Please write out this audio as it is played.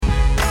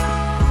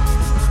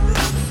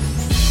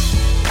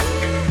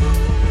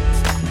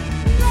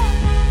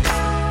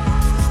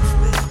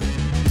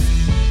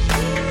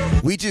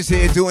just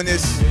here doing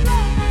this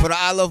for the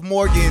I Love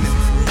Morgan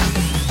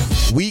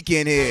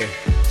weekend here.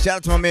 Shout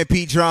out to my man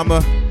Pete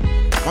Drama.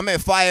 My man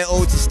Fire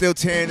Oats is still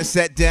tearing the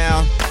set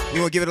down. We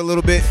gonna give it a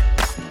little bit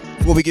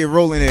before we get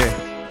rolling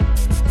here.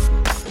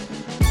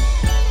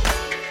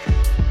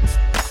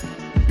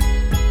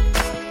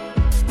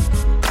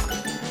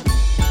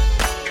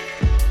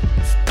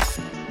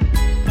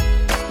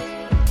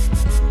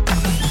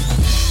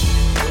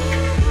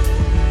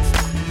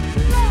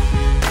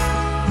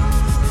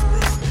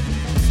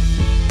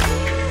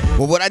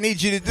 But what I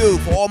need you to do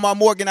for all my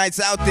Morganites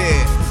out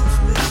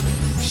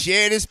there,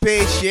 share this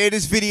page, share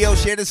this video,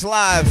 share this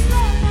live.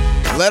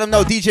 Let them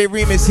know DJ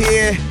Reem is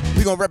here.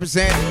 We're going to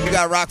represent. We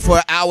got rock for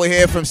an hour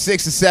here from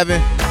 6 to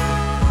 7.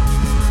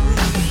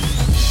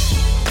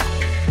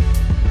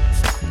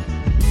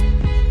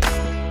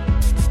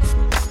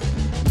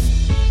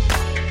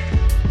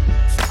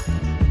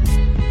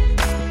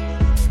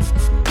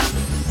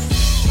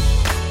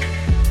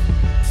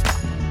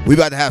 We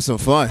about to have some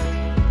fun.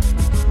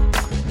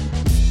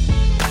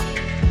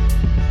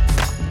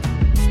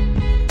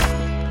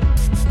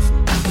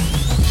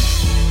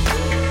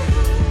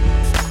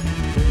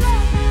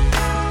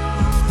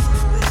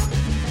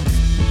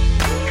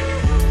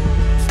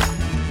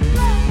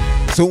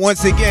 So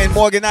once again,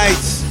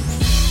 Morganites,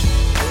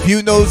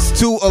 view those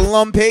 2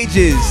 alum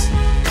pages.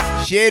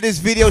 Share this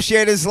video,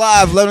 share this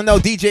live. Let them know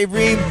DJ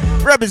Reem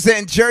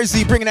representing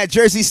Jersey, bringing that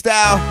Jersey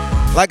style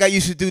like I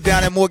used to do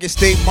down at Morgan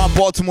State, my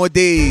Baltimore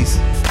days.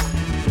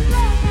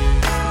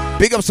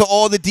 Big ups to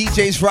all the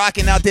DJs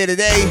rocking out there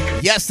today,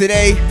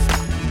 yesterday,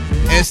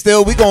 and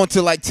still we going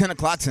to like 10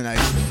 o'clock tonight.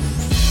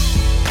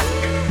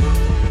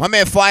 My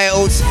man Fire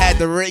Oats had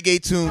the reggae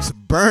tunes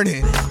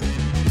burning.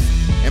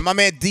 And my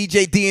man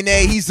DJ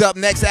DNA, he's up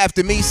next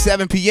after me,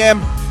 7 p.m.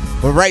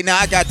 But right now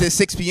I got this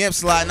 6 p.m.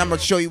 slot, and I'm going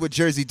to show you what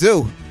Jersey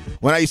do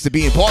when I used to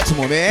be in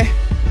Baltimore, man.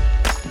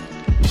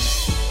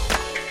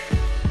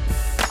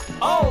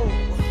 Oh,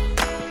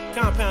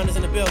 Compound is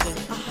in the building.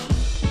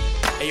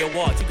 Hey, yo,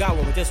 Walt, you got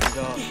one with this one,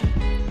 dog.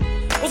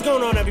 What's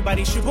going on,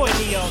 everybody? It's your boy,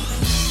 Neo.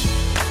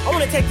 I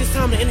want to take this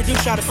time to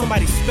introduce y'all to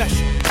somebody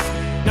special.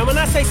 Now, when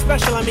I say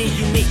special, I mean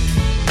unique.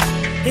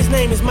 His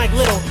name is Mike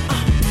Little.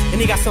 And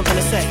he got something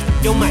to say.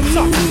 Yo, Mike,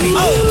 talk to me.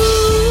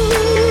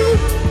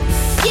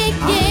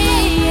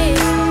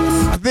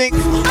 I think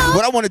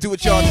what I want to do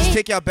with y'all is just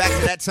take y'all back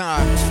to that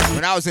time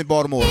when I was in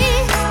Baltimore. Now,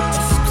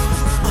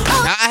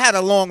 I had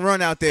a long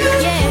run out there.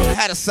 I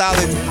had a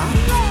solid,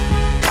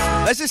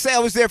 let's just say I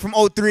was there from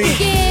 03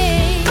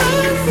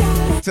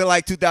 to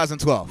like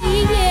 2012. All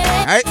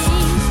right?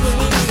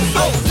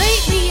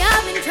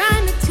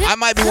 I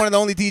might be one of the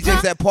only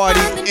DJs that party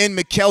in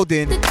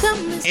McKeldin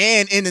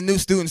and in the new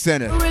student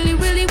center. Really,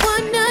 really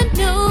wanna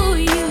know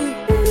you.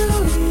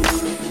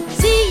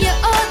 See you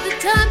all the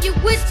time, you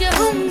with your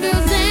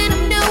homegirls, and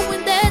I'm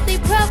knowing that they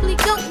probably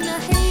gonna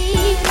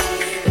hate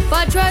if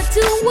I try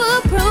to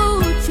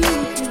approach you.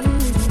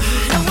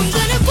 So I'm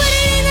gonna put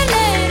it in a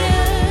letter,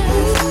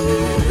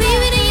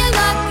 leave it in your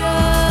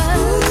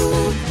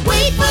locker,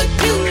 wait for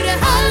you to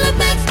holler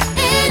back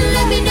and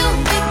let me know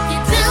if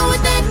you're down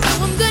with that.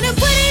 So I'm gonna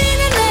put it in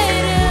a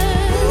letter,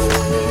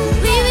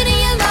 leave it in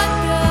your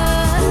locker,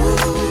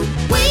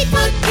 wait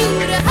for you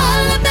to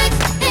holler back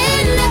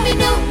and let me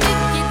know if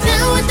you're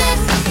down with that.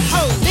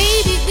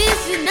 Baby, this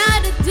is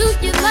not a do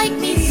you like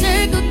me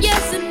circle,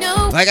 yes or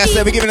no. Like I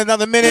said, we're giving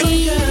another minute.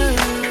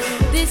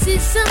 This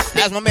is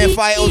something. As my man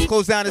Fire Oats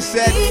close down the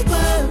set, and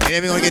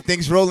then we're gonna get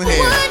things rolling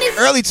here.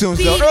 Early tunes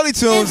though, early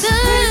tunes.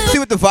 See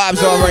what the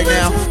vibes are right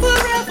now.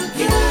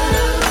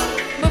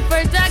 But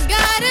first I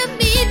gotta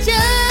meet you.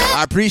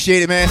 I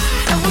appreciate it, man. So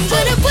I'm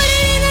gonna put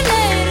it in a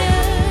letter,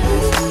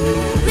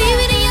 leave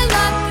it in your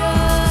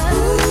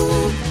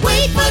locker,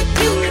 wait for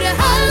you to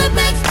holler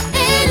back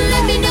and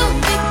let me know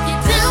if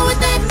you're down with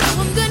that. So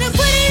I'm gonna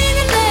put it in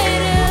a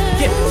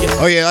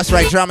letter. Oh yeah, that's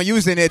right, Drama. You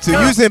was in there too.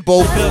 You was in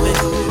both.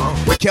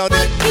 With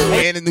Keldon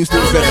and the new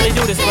student center.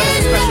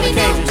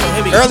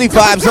 Early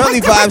vibes, early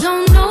vibes.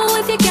 Don't know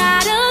if you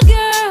got a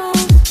girl.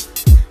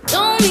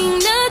 Don't mean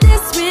to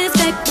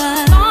disrespect,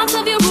 but thoughts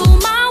of you rule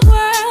my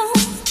world.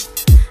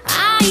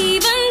 I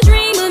even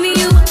dream of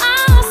you,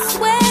 I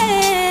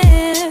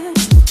swear.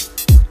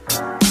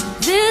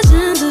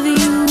 Visions of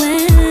you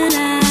and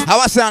I. How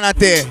I sound out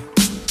there?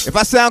 If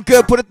I sound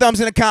good, put a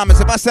thumbs in the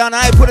comments. If I sound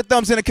alright, put a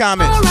thumbs in the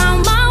comments.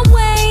 Around my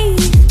way,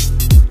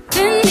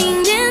 been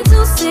meaning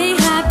to say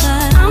hi,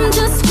 but I'm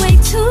just way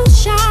too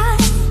shy.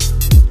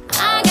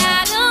 I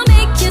gotta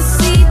make you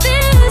see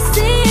this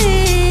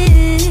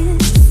is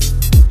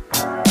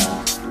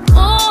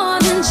more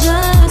than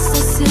just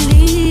a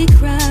silly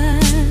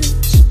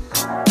crush.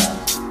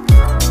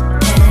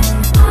 And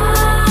I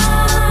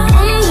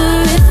wonder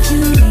if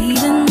you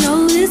even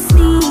notice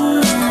me.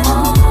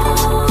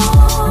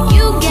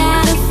 You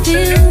gotta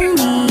feel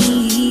me.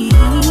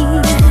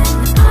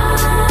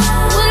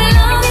 Would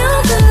love you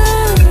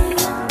good.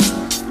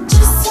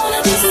 Just wanna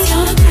be your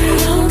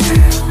girl.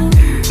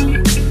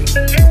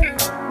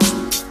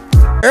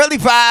 Early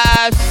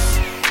vibes.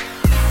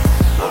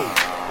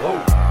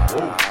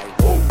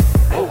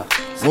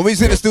 When we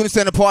was in the student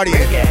center partying,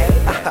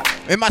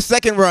 in my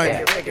second run,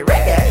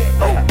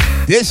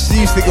 this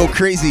used to go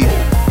crazy.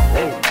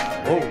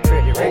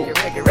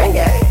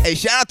 Hey,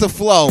 shout out to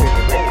Flo.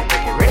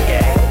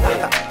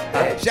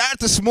 Shout out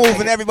to Smooth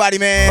and everybody,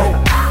 man.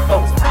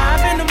 I'm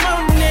in the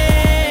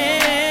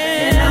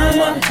morning,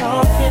 I'm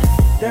talking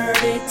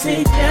dirty to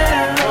you,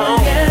 and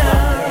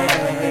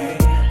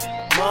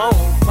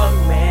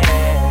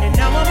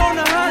now I'm on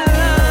the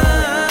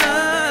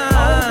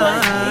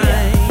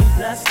hotline,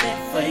 lusting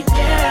for you.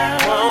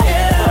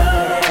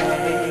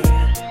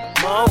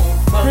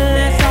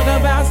 Let's talk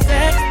about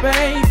sex,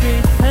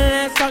 baby.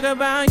 Let's talk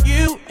about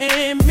you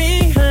and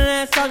me.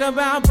 Let's talk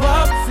about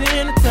bubbles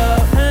in the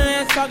tub.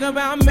 Let's talk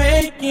about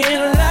making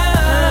love.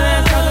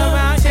 Let's talk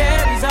about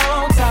cherries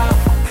on top.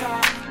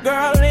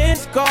 Girl,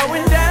 it's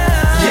going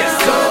down.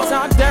 Yes, sir.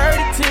 Talk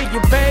dirty to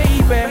you, baby.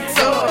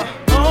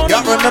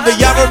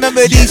 Y'all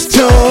remember these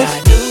tunes?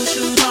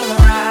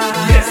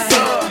 Yes,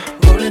 sir.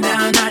 Rolling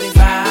down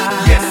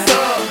 95. Yes,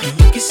 sir. And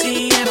you can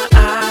see in my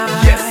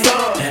eyes. Yes,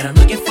 sir. That I'm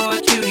looking for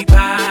a cutie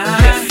pie.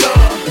 Yes, sir.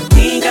 And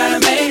we ain't gotta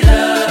make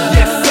love.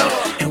 Yes, sir.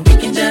 And we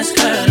can just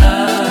cuddle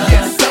up.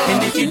 Yes, sir.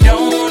 And if you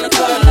don't wanna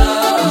cuddle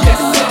up, yes,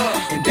 sir.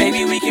 And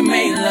baby, we can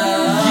make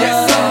love.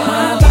 Yes, sir.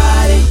 My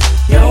body,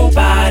 your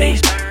body,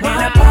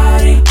 my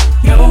body,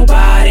 your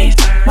body,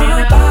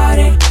 my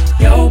body,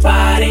 your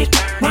body,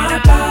 my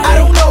body. I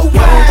don't know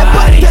why, but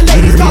the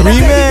ladies call it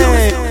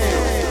Remix.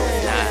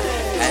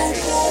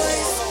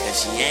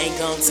 She ain't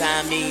gon'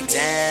 tie me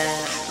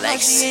down. Like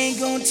she ain't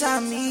gon' tie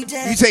me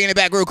down. You taking it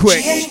back real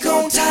quick. She ain't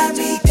gon' tie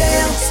me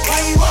down.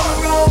 Why you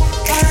wanna roll?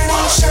 Buying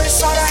all the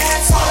shirts, all the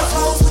hats, all the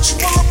clothes. What you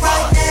want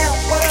right now?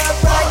 What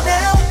up right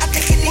now? I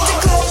think you need to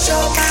close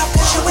your mouth,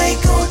 cause you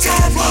ain't gon'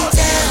 tie me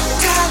down.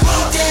 Tie me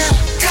down,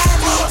 tie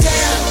me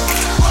down.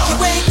 You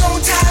ain't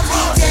gon' tie me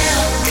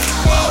down.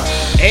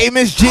 Hey,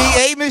 Miss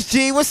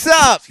G, what's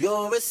up?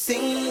 You're a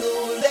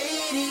single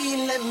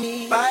lady, let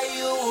me buy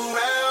you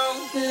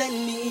around. Let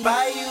me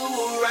buy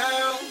you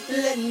around.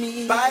 Let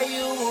me buy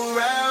you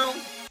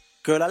around.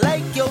 Girl, I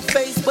like your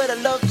face, but I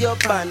love your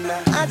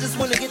partner. I just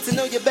wanna get to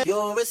know you better.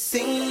 You're a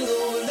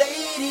single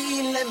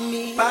lady, let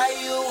me buy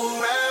you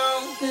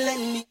around. Let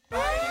me buy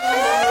you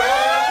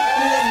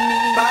around. Let me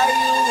buy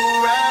you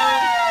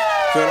around.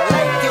 Girl, I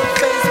like your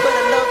face, but I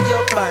love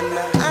your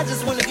partner. I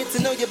just wanna get to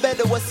know you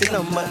better. What's your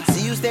number?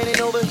 See you standing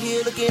over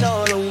here looking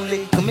all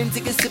lonely. Come in,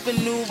 take a sip of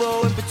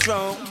Nouveau and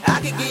Patron. I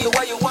can give you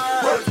what you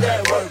want. Work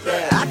that, work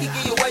that. I can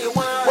give you what you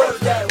want. Work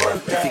that,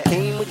 work that. If you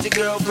came with your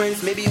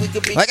girlfriends, maybe we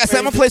could be. Like I said,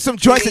 I'm gonna play some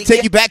joints and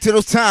take you back to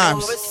those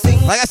times.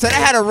 Like I said, I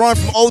had a run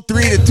from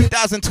 03 to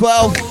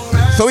 2012,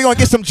 so we're gonna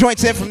get some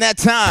joints in from that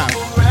time.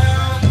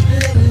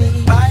 Let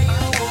me buy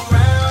you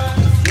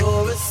around.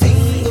 You're a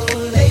single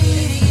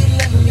lady.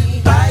 Let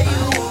me buy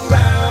you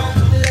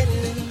around. Let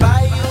me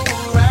buy you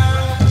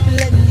around.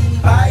 Let me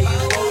buy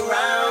you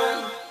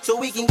around. So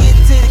we can get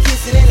to the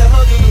kissing and the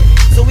hugging.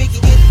 So we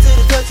can get to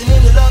the touching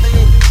and the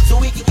loving. So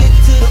we can get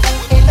to the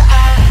ooh and the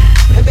eye.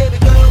 And baby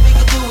girl, we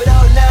can do it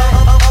all night.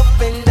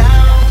 Up and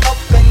down, up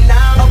and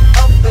down, up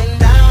and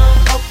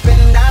down, up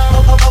and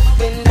down, up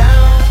and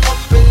down,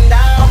 up and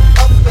down,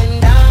 up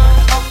and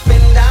down, up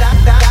and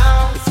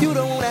down. If you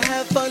don't wanna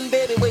have fun,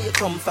 baby, where you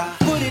come from?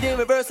 Put it in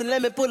reverse and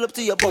let me pull up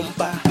to your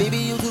bumper. Baby,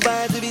 you too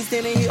fine to be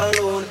standing here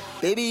alone.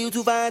 Baby, you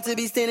too fine to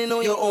be standing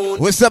on your own.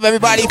 What's up,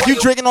 everybody? If you're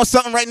drinking on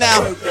something right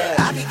now,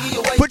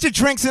 put your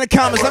drinks in the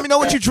comments. Let me know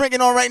what you're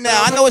drinking on right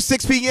now. I know it's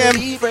 6 p.m.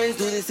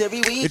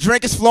 The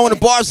drink is flowing, the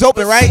bar's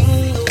open, right?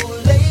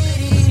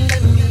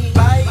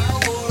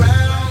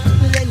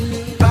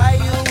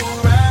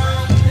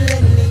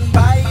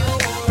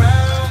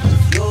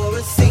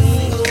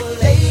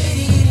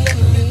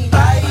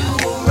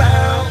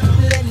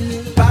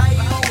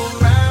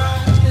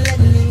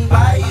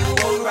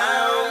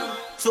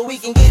 So we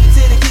can get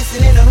to the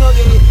kissing and the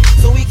hugging.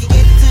 So we can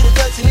get to the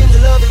touching and the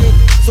loving.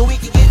 So we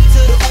can get to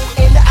the ooh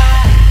and the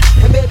eye.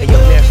 And baby, girl,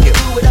 we can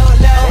do it all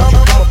night.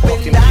 Up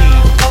and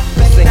down, up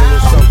and down,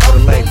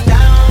 up and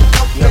down,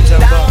 up and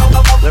down,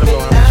 up and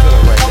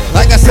down.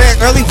 Like I said,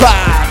 early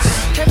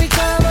vibes. Every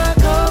time I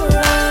go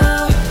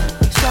around,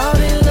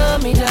 shawty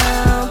love me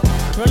down.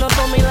 Run up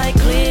on me like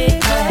click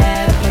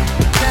clap,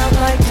 sound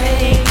like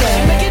take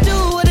that. Make it do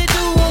what it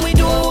do when we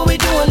doing what we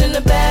doing in the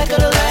back of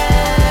the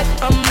lag.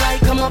 I'm like,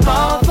 come up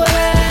off of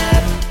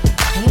that.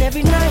 And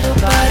every night her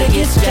body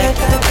gets jacked.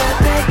 I got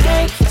that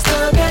gang,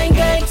 still gang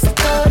gang,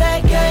 still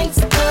that gang,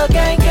 still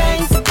gang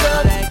gang,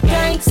 still that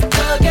gang,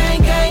 still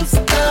gang gang,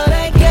 still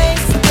that gang,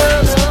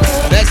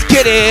 still. Let's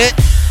get it.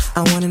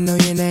 I wanna know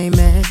your name,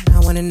 man. I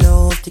wanna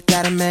know if you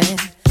got a man.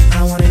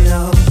 I wanna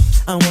know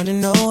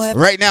if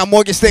Right now,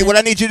 Morgan State, what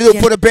I need you to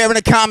do, put a bear in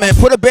the comment.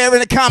 Put a bear in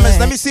the comments.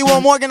 Let me see where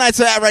Morganites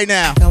are at right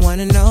now. I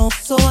wanna know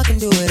so I can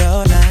do it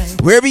all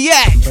night. Where we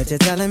at? But you're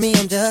telling me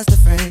I'm just a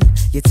friend.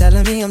 You're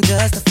telling me I'm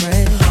just a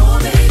friend. Oh,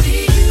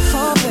 baby,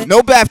 oh, baby.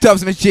 No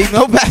bathtubs, Miss G.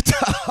 No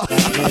bathtubs.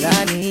 What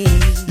I need.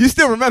 You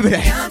still remember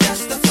that? I'm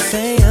just a friend.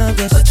 Say I'm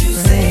just a friend.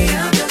 Say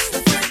I'm just a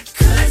friend.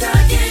 'Cause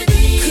I can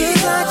be.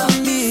 'Cause I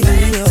can be.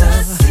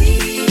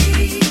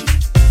 Fantasy.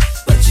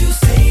 But you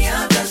say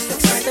I'm just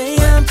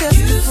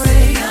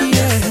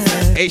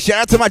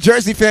out to my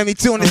Jersey family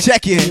too in the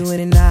check-in. You in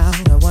and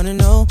out, I wanna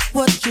know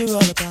what you're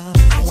all about.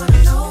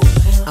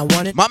 I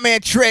wanna My man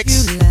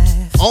Tricks, you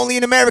laugh. only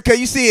in America,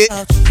 you see it.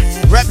 About you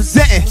laugh.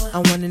 Representing. I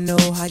wanna know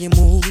how you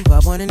move. I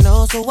wanna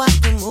know so I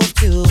can move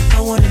too.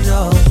 I wanna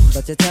know,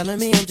 but you're telling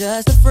me I'm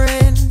just a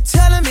friend.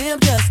 Telling me I'm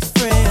just a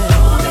friend.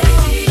 Oh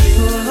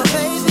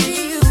baby,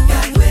 you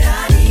got what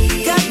I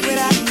need. Got what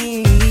I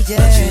need, yeah.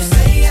 But you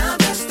say I'm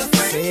just a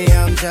friend. Say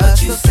I'm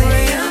just a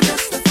friend. I'm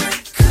just a friend.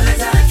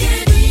 'Cause I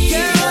can be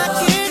girl,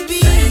 I can be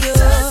your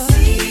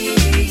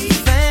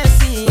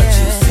fancy, yeah. But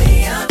you say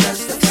I'm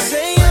just a friend.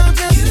 Say I'm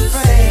just a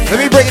friend. Let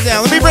me break it down.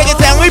 Let me break it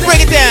down. Let me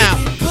break it down.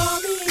 Call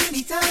me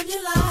anytime you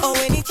like. Oh,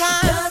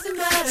 anytime. Doesn't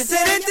matter. I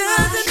said it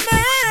doesn't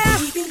matter.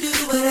 We can do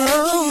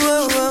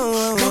whatever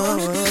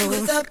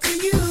it's up to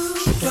you.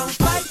 Don't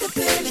fight the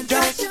feeling.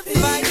 Don't you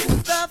fight the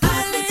stuff. I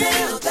can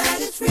tell that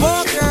it's real.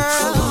 Oh, girl.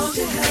 So won't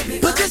you help me?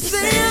 But you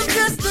say I'm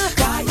just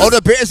a Oh,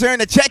 the Bears are in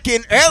the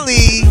check-in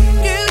early.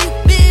 girl, you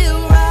feel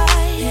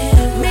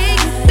right.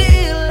 Make you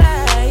feel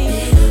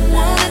like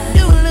wanna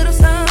do a little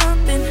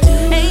something.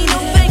 Ain't no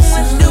fake,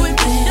 let's do it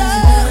for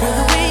sure.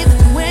 The way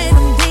that when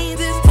them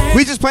jeans is turned.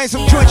 We just playing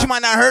some joints you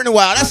might not heard in a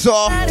while. That's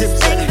all.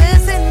 Just take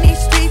this in these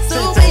streets,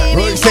 so baby,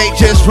 Really say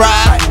just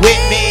ride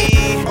with me.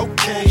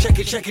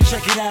 Okay, check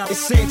it out. It's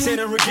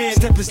Santana again,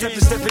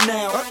 stepping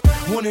out.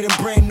 One of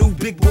them brand new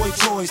big boy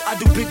toys. I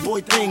do big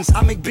boy things,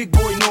 I make big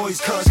boy noise.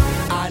 'Cause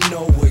I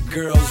know what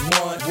girls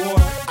want.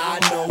 I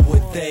know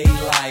what they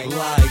like.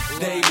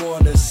 They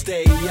wanna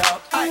stay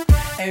up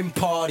and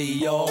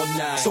party all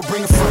night. So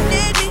bring a friend.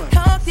 Let me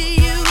talk to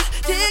you,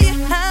 tell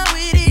you how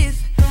it is.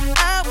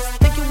 I was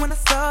thinking when I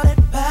saw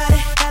that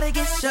body, gotta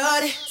get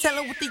shorty. Tell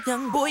her what the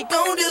young boy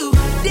gon' do.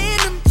 Then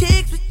them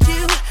chicks with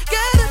you,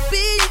 gotta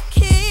be your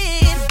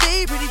kin.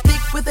 Stay pretty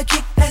thick with a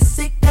kick that's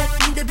sick, that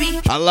need to be.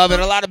 I love it.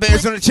 A lot of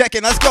Bears on the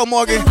check-in. Let's go,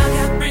 Morgan. I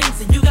got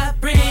friends and you got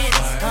friends.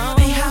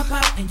 They hop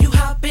out and you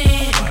hop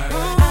in. I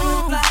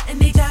know fly and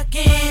they jock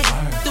in.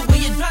 The way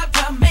you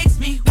drop makes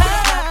me wild.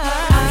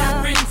 I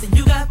got friends and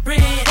you got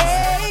friends.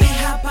 They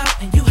hop out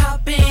and you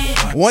hop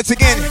in. Once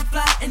again,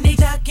 Fly and they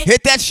jock in.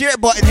 hit that share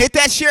button. Hit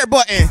that share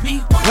button.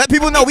 Let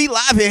people know we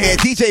live here.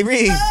 DJ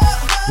Reed.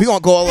 We gonna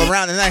go all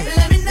around tonight.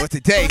 But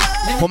today,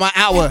 for my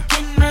hour,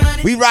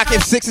 we rock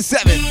it 6 and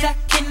 7. I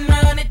can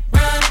run it.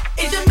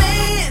 Is your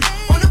man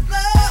on the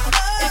floor?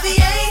 If he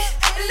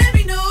ain't, let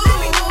me know.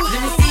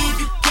 Let me see if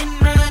you can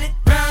run it.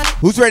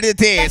 Who's ready to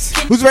dance?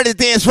 Who's ready to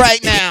dance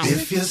right now?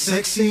 If you're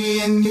sexy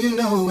and you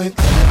know it,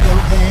 clap your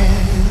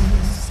hands.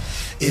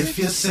 If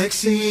you're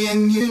sexy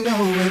and you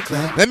know it,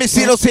 clap. Let me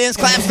see those hands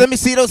claps. Let me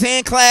see those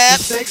hand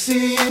claps.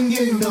 Sexy and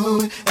you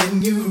know it,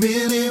 and you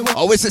really want.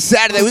 Oh, it's a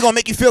Saturday. We're gonna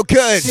make you feel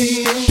good.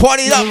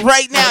 Party it up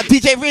right now.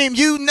 DJ Reem,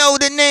 you know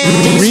the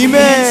name. See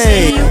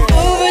you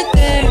over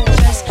there,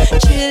 just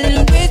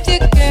chilling with your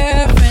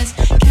girlfriends.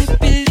 Can't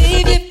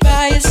believe you're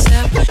by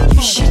yourself.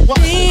 You should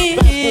be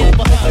here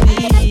with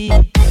me,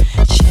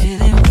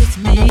 chilling with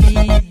me,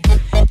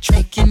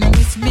 drinking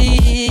with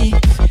me,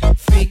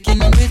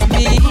 freaking with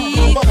me.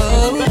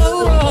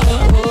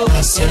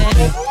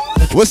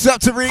 What's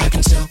up, Tariq?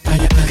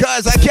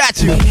 Cuz I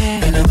got you.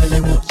 And I really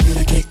want you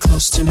to get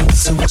close to me.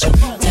 So would you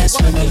dance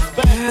with me?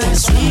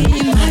 Dance with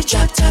me. My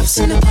drop tops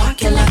in the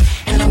parking lot,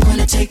 and I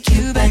wanna take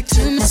you back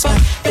to my spot.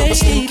 But we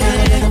still got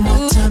a little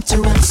more time to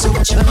run. So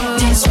would you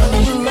dance with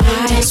me?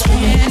 Dance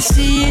with me. I can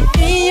see it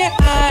in your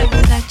eyes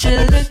that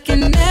you're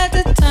looking at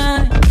the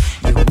time.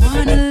 You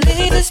wanna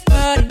leave this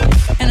party,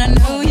 and I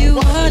know you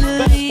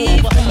wanna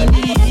leave with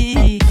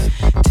me.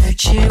 To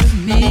chill with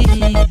me,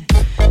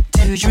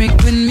 to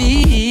drink with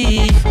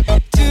me,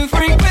 to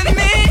freak with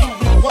me.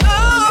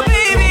 Oh,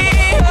 baby,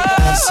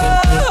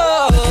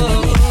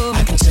 oh.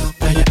 I can tell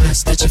by your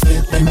eyes that you're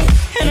feeling me.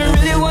 And I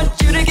really want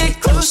you to get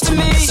close to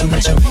me. So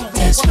would you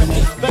dance with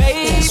me?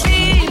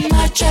 Baby,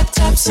 my drop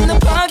tops in the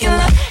parking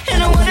lot,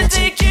 and I wanna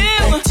take you.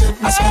 But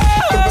we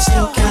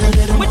still got a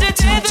little Would more you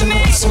time dance to with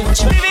run. me? So would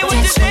you Baby, would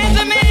you dance with dance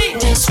with me? me?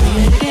 Dance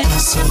with me. I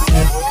see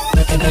you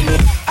looking at me.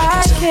 I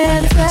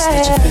can't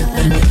tell.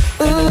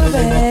 Ooh,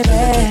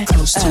 baby.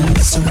 Close to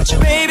me. So would you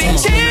Baby,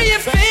 till you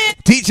fit.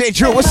 DJ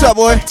Drew, what's up,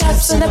 boy?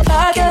 Tops in the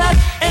parking lot,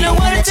 and I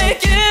wanna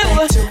take you.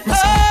 Oh,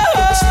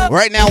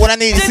 Right now, what I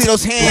need to see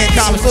those hand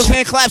comments, those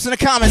hand claps in the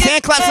comments.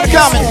 Hand claps in the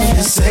comments. If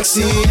you're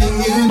sexy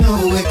and you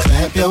know it,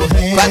 clap your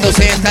hands. Clap those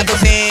hands, clap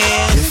those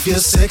hands. If you're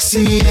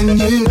sexy and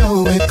you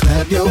know it,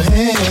 clap your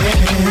hands.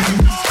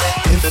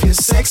 If you're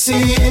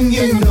sexy and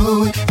you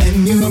know it,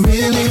 and you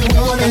really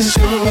wanna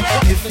show it.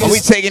 If Are we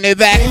taking it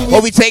back?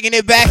 Are we taking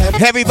it back?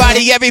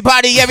 Everybody,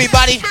 everybody,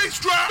 everybody. Bass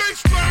drop.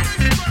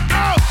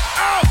 Out,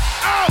 out,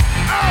 out,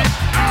 out,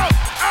 out,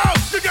 out.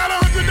 You got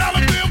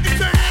 $100 bill, get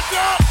your hands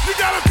up. You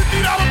got a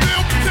 $50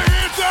 bill, get your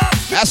hands up.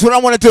 That's what I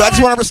want to do. I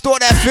just want to restore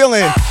that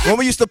feeling when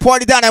we used to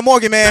party down at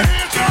Morgan, man.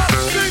 Hands up.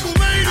 Single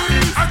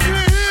ladies, I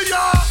can't hear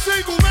y'all.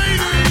 Single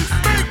ladies,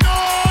 make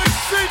noise.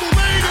 Single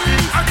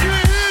ladies, I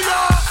can't hear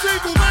y'all.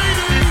 Single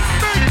ladies,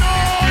 make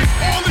noise.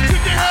 All the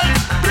chicken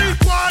heads, be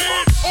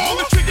quiet. All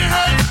the chicken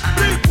heads,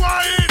 be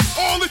quiet.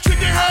 All the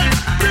chicken heads,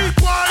 be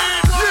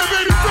quiet. Yeah,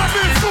 baby, drop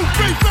in, scoop,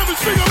 bass, never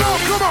sing along.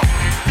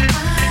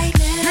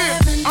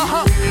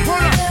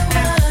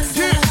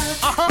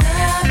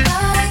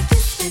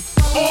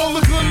 All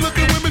the good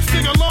looking women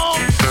sing along.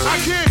 I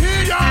can't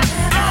hear y'all.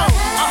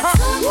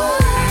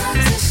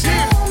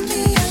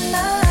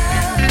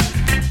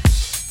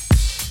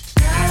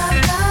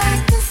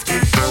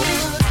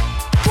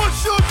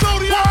 What's your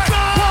zodiac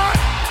sign?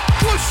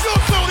 What's your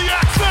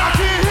zodiac sign? I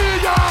can't hear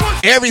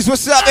y'all. Aries,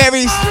 what's up,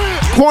 Aries?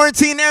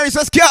 Quarantine Aries,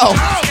 let's go.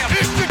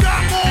 If you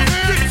got long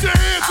hair, get your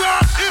hands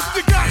up. If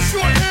you got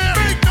short hair,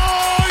 make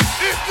noise.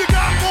 If you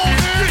got long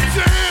hair, get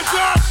your hands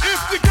up. If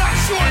you got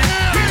short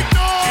hair, make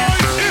noise.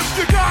 If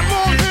you got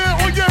long hair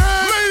on your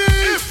head,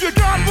 ladies. If you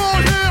got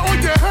long hair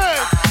on your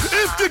head.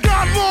 If you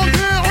got long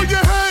hair on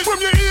your head, from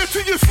your ear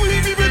to your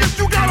sleeve, even if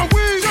you got a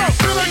wig.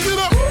 Can I get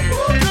up?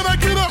 Can I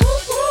get up?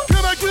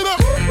 Can I get up?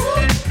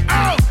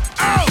 Out,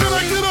 out. Can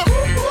I get up?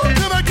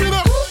 Can I get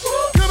up?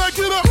 Can I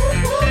get up?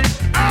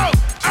 Out,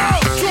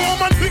 out. To all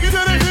my niggas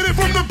that hit it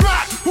from the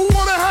back, who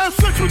wanna have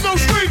sex with no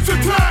strings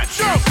attached.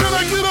 Yo, can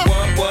I get up?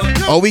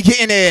 Oh, we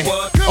getting there.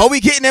 Oh, we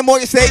getting there,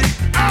 Morgan State.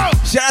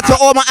 Shout out to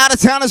all my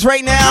out-of-towners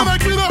right now.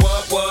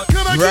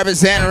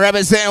 Representing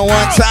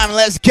one time.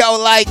 Let's go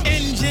like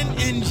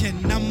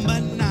Engine number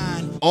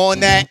 9. On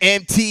that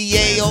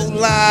MTAO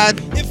line.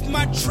 If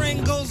my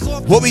train goes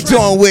off, What we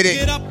doing with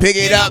it? Pick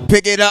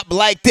it up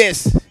like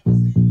this.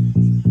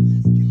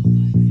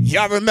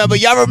 Y'all remember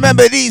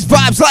these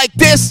vibes like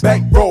this?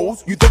 Bank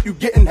rolls, you think you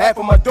getting half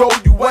of my dough,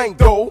 you ain't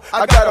dough.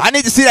 I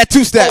need to see that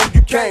two-step.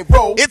 You can't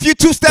roll. If you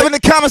two-step in the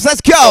comments,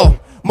 let's go.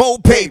 More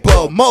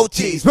paper, more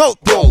cheese, more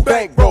dough.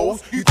 Bank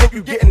rolls, you think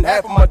you getting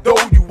half of my dough,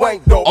 you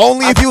ain't dough.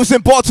 Only if you was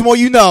in Baltimore,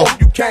 you know.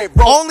 You can't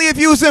roll. Only if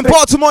you was in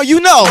Baltimore, you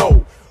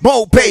know.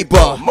 More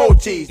paper, more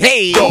cheese.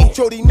 Hey,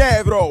 Mucho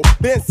dinero,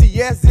 Ben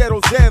CS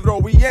 00,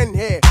 we in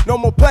here. No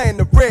more playing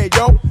the red,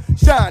 yo.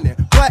 Shining,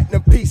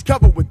 platinum piece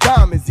covered with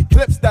diamonds,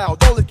 eclipse style.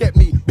 Don't look at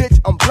me, bitch,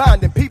 I'm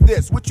blind and peep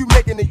this. What you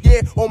making a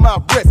year on my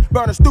wrist?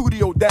 Burn a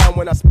studio down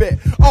when I spit.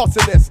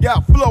 Awesomeness,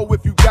 got flow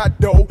if you got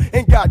dough,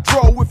 and got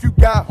dro if you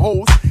got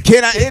hoes.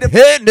 Can I hit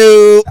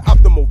no?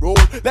 Optimal road.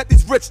 Let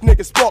these rich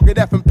niggas spark it.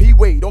 F&P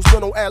way. Don't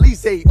spill no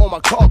Alizé on my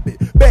carpet.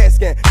 Bad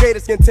skin, gator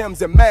skin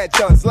Timbs and mad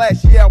guns.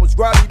 Last year I was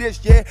grimy. This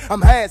year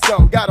I'm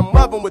handsome. Got 'em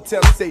loving with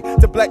Tim say.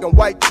 To black and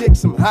white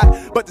chicks I'm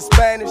hot, but the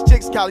Spanish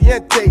chicks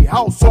caliente.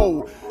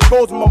 Household.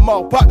 Goes in my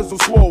mouth, pockets are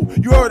swole.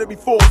 You heard it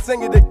before,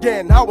 sing it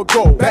again. How it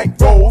go? Bank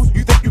rolls.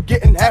 You think you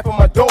getting half of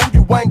my dough?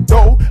 You ain't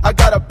dough. I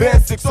got a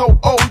Benz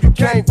 600. You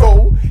can't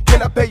roll.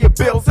 Can I pay your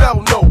bills?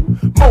 Hell no.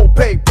 More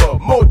paper,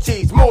 more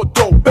cheese, more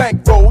dough.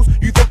 Bank rolls.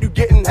 You think you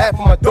getting half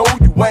of my dough?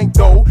 You ain't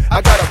dough.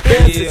 I got a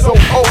Benz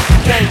 600.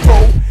 You can't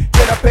roll.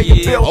 Can I pay your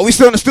bills? Oh, we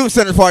still in the student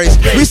center parties.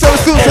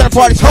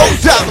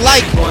 Hold up,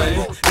 like.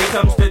 Here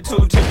comes the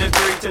 2 to the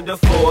 3 to the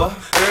 4.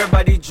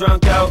 Everybody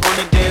drunk out on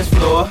the dance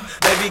floor.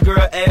 Baby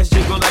girl ass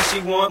jiggle like she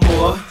want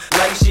more.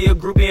 Like she a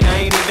groupie and I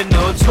ain't even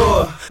no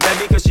tour.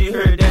 Maybe cause she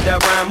heard that I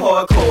rhyme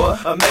hardcore.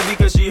 Or maybe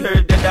cause she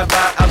heard that I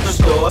buy out the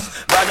stores.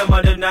 Bottom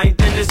of the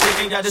ninth in the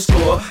city got the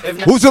score.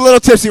 Who's a little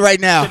tipsy right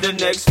now?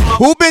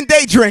 Who been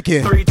day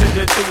drinking? 3 to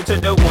the 2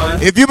 to the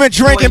 1. If you've been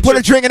drinking, put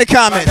a drink in the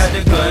comments.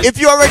 If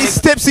you already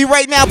tipsy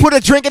right now, put a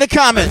drink in the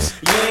comments.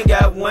 You ain't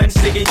got one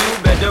cigarette,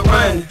 you better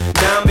run.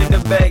 Now I'm in the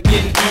back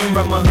getting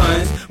from my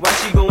huns. While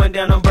she going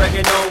down, I'm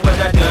bragging on what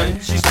I done.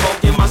 She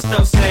smoking my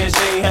stuff, saying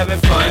she ain't having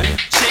fun.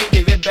 She ain't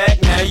give it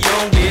back, now you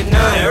don't get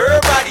none. Now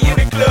everybody in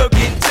the club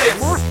getting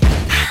tips.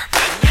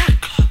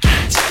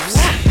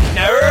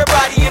 Now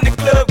everybody in the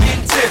club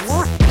getting tips.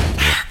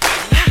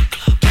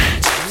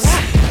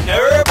 Now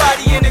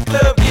everybody in the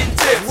club getting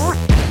tips.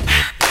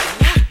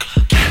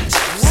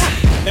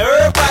 Now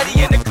everybody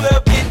in the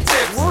club getting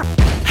tips.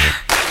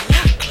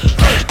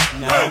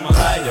 Now I'm a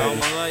lighter,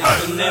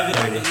 I'm never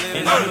dirty,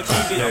 and I'ma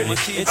keep it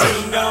until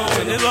I'm gone.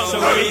 So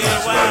where you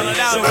at, wild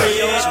out, so where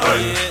you at,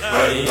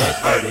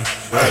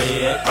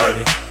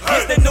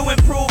 it's the new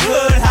improved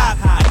hood hop.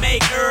 I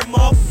make her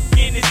more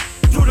in this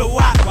through the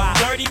wop.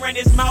 Dirty ran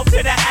his mouth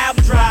to the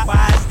album drop.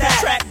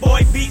 Track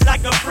boy beats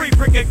like a free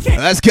brick king.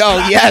 Let's go,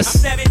 yes.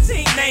 I'm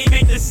 17, name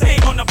ain't the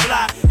same on the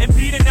block. And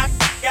Peter knock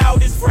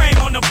out his frame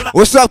on the block.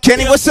 What's up,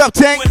 Kenny? What's up,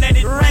 Tank? Let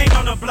it rain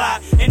on the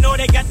block. And all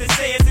they got to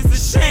say is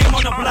it's a shame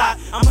on the block.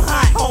 I'm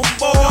hot,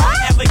 homeboy.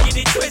 Never get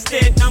it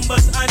twisted.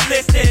 Numbers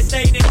unlisted.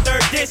 Stayed in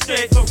 3rd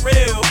district for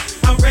real.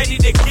 I'm ready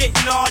to get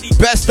naughty.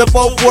 Best of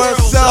both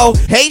worlds, so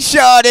hey,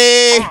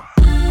 shawty.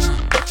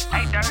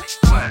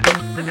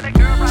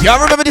 Y'all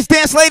remember this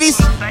dance, ladies?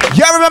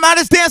 Y'all remember how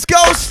this dance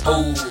goes?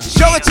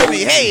 Show it to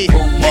me, hey.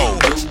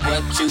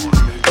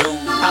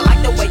 I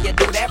like the way you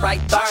do that right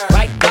there,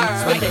 right there.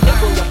 Spin the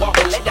hips when you walk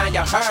and let down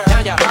your hair,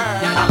 down your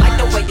hair. I like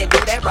the way you do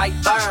that right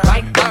there,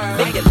 right there.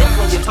 Lick your lips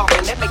when you're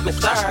talking, that make me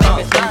stir, make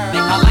me stir.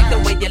 I like the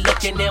way you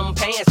look in them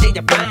pants, yeah,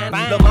 you're fine.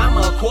 The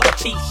mama a quarter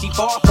piece, she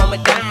far from a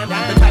dime.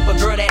 The type of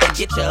girl that'll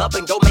get you up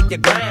and go make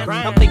you grind.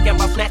 I'm thinking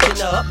about snatching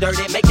her up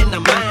dirty, making her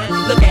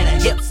mine. Look at her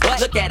hips,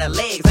 look look at her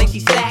legs, ain't she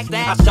stacked?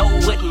 I sure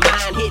wouldn't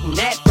mind hitting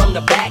that from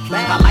the back.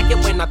 I like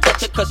it when I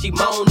touch her cause she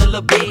moan a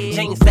little bit.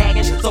 Jeans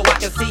sagging so I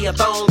can see her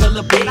thong a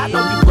little bit. I know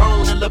you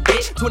grown a little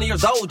bit, 20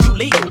 years old, you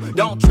legal.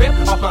 Don't trip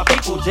off my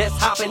people, just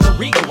hop in the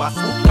Regal. I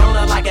swoop on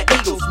her like an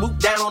eagle, swoop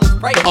down on the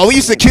spray. Oh, we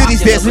used to kill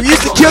these dances. We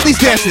used to kill these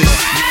dances.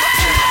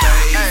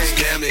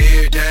 Damn near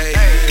every day.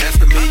 That's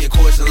the million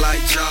question like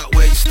Jock,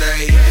 where you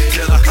stay?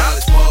 Till a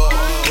college ball,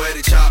 where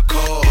the chop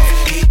call.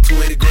 Hit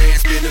 20 grand,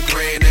 spend a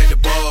grand at the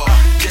bar.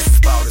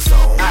 Just about his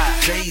own.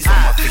 J's on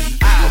my feet.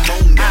 I'm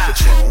on that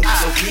Patron,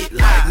 so get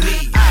like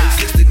me.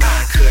 69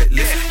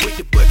 cutlass with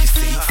the bucket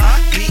seats.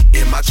 Beat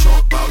in my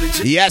trunk, bought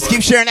it. Yes,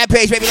 keep sharing that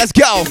page, baby. Let's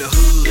go. In the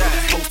hood,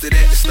 posted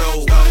at the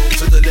stove.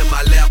 Took it in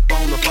my lap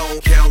on the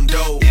phone, counting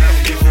dough.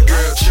 If a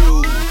girl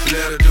choose,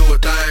 let her do a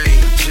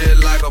thing. Shit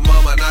like a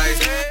mama, nice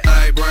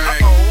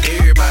brain.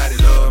 Everybody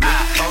love me,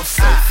 I'm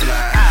so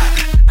fly.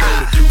 Go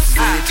to deuces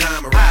every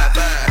time I ride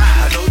by.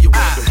 I know you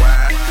wonder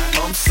why,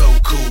 I'm so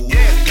cool.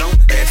 Don't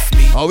ask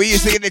me. Oh, we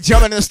used to get the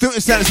jumping in the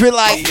student centers. We're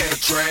like,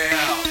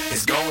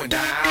 it's going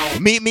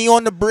down. Meet me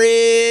on the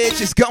bridge,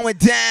 it's going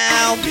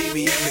down. Meet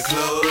me in the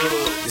club,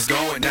 it's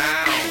going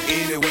down.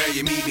 Anywhere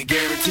you meet me,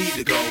 guaranteed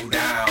to go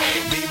down.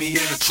 Meet me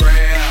in the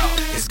trail,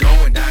 it's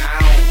going down.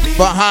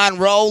 Behind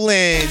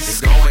Rollins,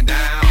 it's going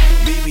down.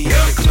 Meet me in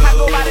the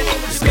club,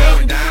 it's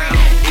going down.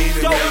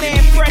 Anywhere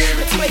you meet me,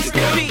 guaranteed to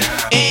go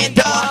down. And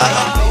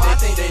I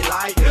think they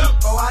like it.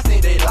 Oh, I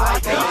think they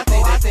like it.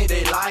 I think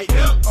they like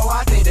it. Oh,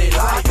 I think they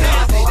like it.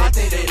 I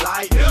think they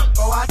like it.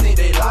 Oh, I think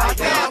they like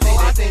it.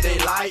 I think they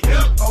like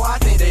it. Oh, I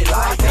think they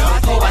like it.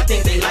 Oh, I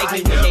think they like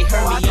me when they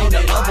heard me on the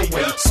other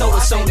way. So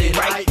it's only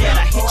right that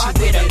I hit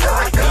you with a.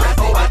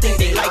 Oh, I think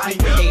they like me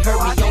when they heard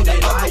me on the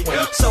other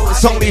way. So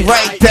it's only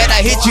right that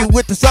I hit you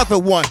with this other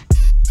one.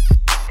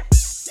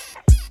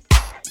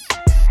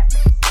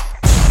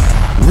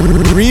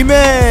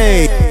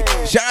 Remake.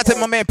 Shout out to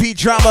my man Pete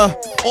Drama.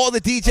 All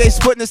the DJs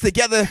putting this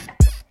together.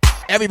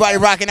 Everybody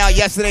rocking out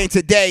yesterday and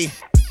today.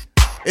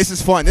 This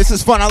is fun. This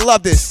is fun. I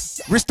love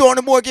this. Restoring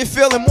the Morgan,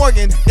 Phil and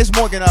Morgan. It's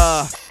Morgan,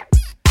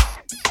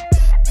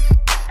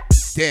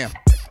 damn.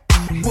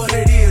 What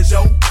it is,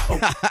 yo?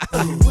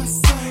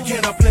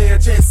 Can a player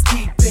just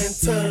keep in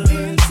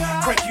touch?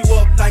 Crank you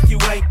up like you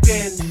ain't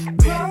been.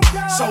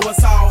 Show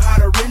us all how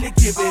to really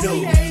give it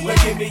up. Well,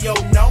 give me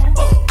your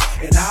number,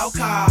 and I'll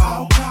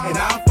call, and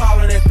I'll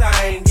follow that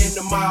thing in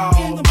the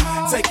mall.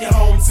 Take you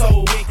home so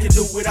we can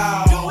do it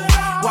all.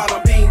 While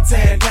I'm being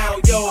tan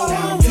down,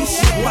 yo. This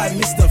shit, boy,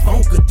 Mr.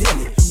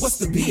 Funkadelic. What's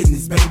the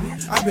business, baby?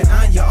 I've been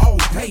on you all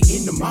day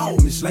in the mall,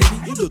 Miss Lady.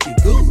 You looking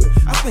good.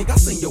 I think I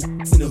seen your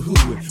in the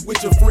hood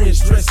with your friends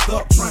dressed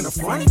up, trying to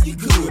front if you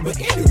could. But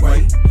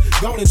anyway,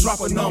 go and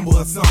drop a number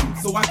or something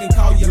so I can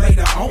call you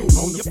later on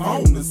your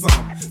phone or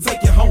something.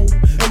 Take you home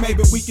and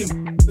maybe we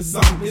can do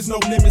something. There's no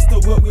limits to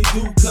what we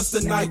do, cause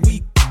tonight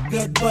we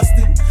gut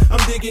busting.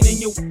 I'm digging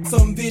in your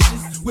some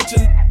vicious with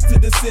your to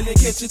the ceiling,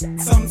 catch it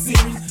some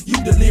serious.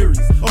 You delirious,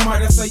 or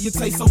might I say you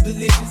taste so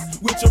delicious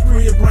with your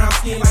pretty brown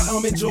skin like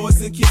almond joys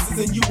and kisses,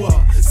 and you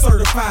are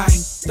certified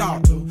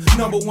doctor,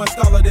 #1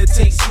 scholar that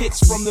takes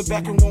hits from the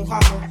back and won't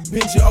holler.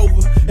 Bend you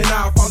over and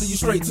I'll follow you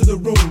straight to the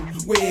room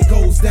where it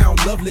goes down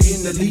lovely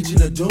in the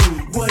Legion of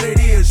Doom. What it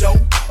is, yo?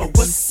 Oh,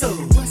 what's up?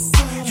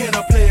 Can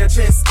a player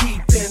just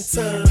keep in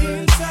touch?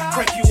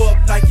 Crank you up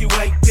like you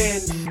ain't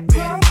been.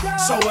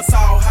 Show us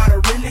all how to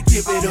really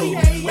give it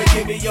up. Well,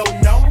 give me your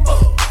number,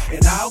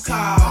 and I'll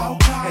call,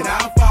 and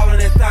I'll follow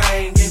that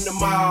thing in the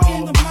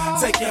mall.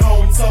 Take you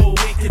home so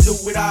we can do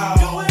it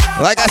all.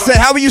 Like I said,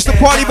 how we used to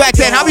party back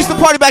then. How we used to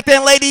party back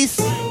then, ladies.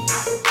 You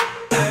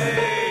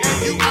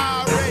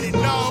already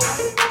know.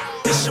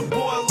 It's your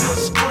boy Lil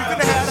Scrap.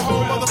 Finna have the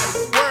whole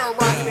motherfucking world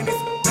rocking in this.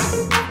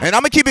 And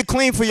I'm going to keep it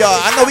clean for y'all.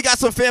 I know we got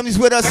some families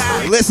with us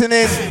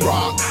listening.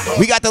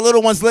 We got the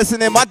little ones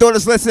listening. My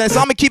daughter's listening. So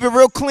I'm going to keep it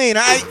real clean,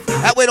 all right?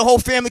 That way the whole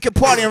family can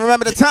party and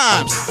remember the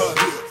times.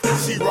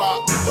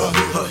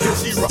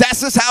 That's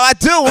just how I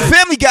do. I'm a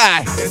family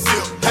guy.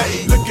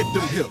 Hey, look at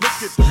them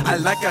hips. I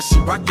like how she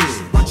rock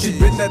it. She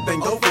bend that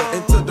thing over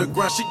into the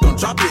ground. She gon'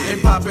 drop it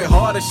and pop it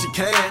hard as she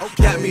can.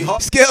 Got me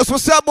hard. Skills,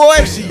 what's up,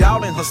 boy? She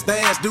out in her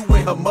stance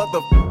doing her mother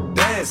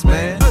dance,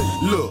 man.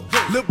 Look,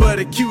 little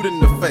buddy cute in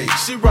the face.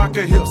 She rock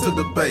her hips to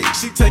the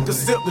bass. She take a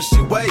sip and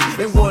she wave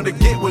and wanna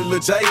get with Lil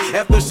J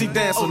after she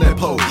dance on that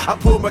pole. I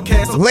pull my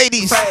cast.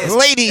 Ladies,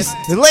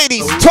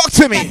 talk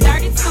to me.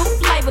 32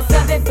 flavors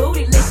of that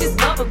bootylicious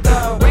bubble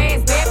gum.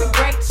 Raspberry,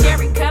 grape,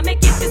 cherry, come and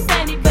get the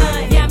sunny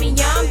bun. Yummy,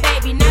 yum,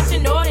 baby, not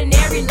your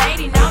ordinary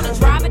lady. Known to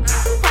drive it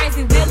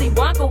crazy, Willy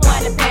Wonka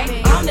wanna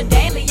pay. On the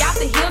daily, off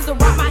the hills, or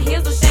rock my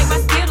heels, or shake my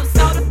skittles,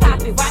 soda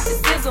poppy, watch the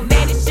sizzle.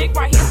 Man, this chick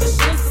right here's the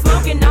shizzle.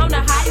 Smoking on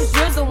the hottest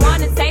drizzle,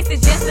 wanna taste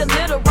it just a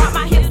little. Rock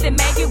my hips and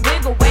make it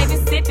wiggle,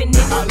 waving, sipping in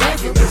the I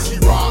like it when she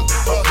rock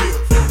her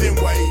hips, then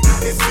wave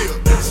and sip.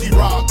 She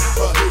rock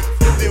her hips,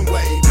 then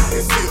wave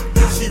and sip.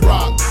 She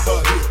rock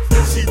her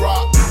hips, she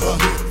rock her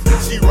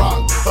hips, she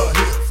rock her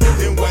hips,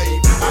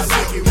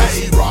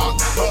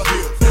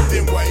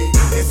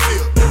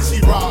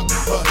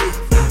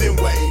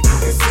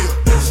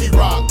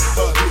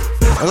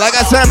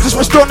 said I'm just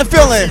restoring the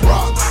feeling.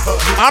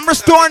 I'm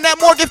restoring that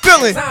Morgan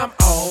feeling.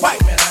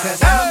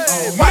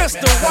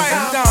 Mr. White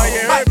down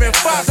here, heard me,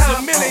 Fox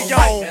a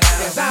million.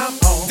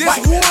 This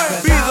would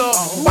be the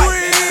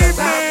remix.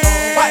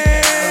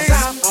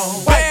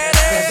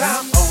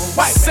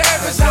 Badass,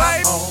 Savage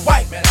Life,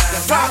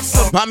 Fox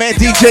a My man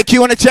DJ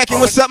Q on the check-in.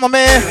 What's up, my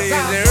man?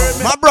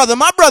 My brother.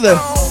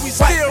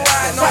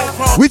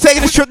 We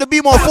taking this trip to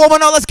Be More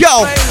 410. Let's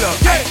go.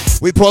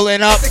 We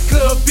pulling up. The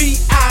club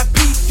VIP,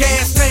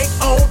 gas tank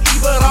on E,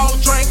 but all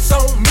drinks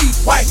on me.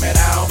 Wipe me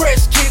down.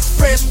 Fresh kicks,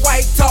 fresh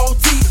white tall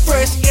tee,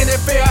 fresh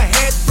NFL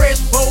hat,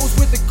 fresh bows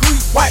with the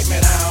grease. Wipe me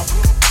down.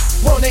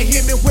 Wanna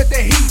hit me with the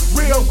heat,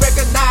 real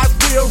recognize,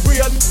 real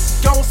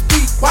gon'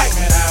 speak. Wipe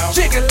me down.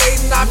 Chicken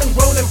laden, I've been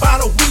rolling by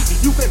the week.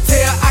 You can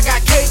tell I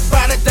got cake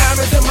by the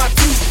diamonds in my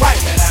teeth.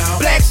 Wipe me down.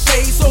 Black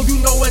shades, so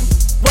you know when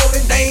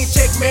rolling, they ain't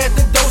check me at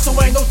the door, so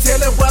ain't no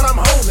telling what I'm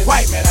holding.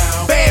 Wipe me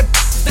down. Bad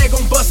they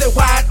gon' bust it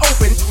wide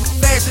open.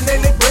 Flashing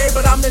in the bread,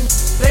 but I'm in,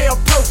 they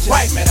approaching.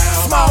 Wipe me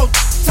down. Small,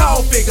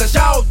 tall figures,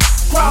 y'all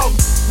crowd.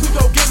 We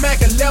gon' get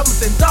Mac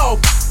 11s and dog.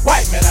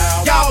 Wipe me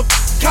down. Y'all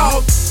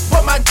call,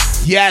 what my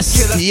Yes,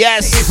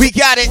 we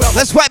got it.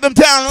 Let's wipe them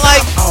down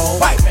like.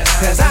 Wipe me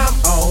down. Cause I'm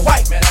on.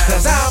 Wipe me down.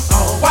 Cause I'm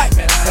on. Wipe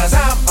me down. Cause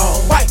I'm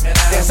on. Wipe me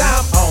down. Cause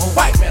I'm on.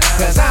 Wipe me down.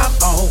 Cause I'm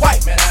on.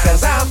 Wipe me down.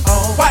 Cause I'm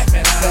on. Wipe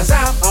me down. Cause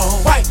I'm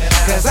on. Wipe me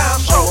down. Cause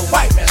I'm on.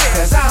 Wipe me down.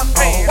 Cause I'm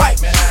on.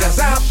 Wipe me down.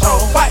 Cause I'm on.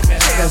 Wipe me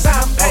down. Cause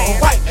I'm on.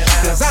 Wipe me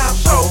down. Cause I'm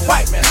on.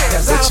 Wipe me down.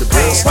 Cause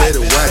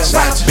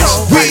I'm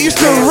on. We used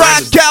to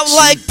rock out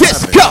like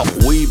this. Go.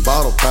 We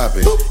bottle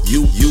popping.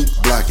 You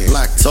blocking.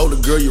 Told the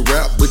girl you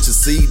rap with your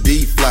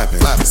CD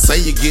flapping. Say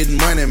you getting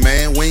money,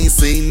 man. We ain't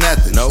seen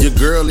nothing. No. Your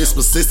girl is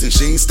persistent.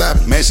 She ain't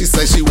stopping. Man, she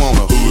say she want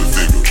a hood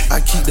figure.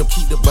 I keep the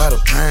by the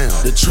pound.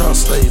 The truck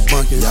stay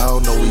bunking. Y'all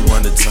know we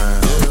run the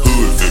town.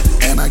 Hood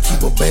figure. And I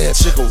keep a bad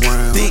chick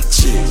around. Thick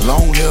chick.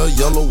 Long hair,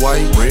 yellow,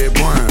 white, red,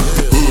 brown.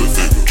 Hood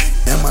figure.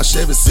 And my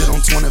Chevy sit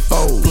on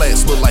 24.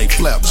 Flats look like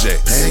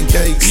flapjacks.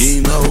 Pancakes,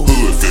 you know.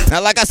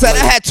 Now, like I said,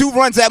 I had 2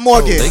 runs at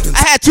Morgan. So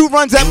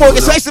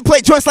I used to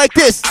play joints like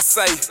this. I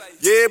say,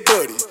 yeah,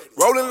 buddy.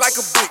 Rolling like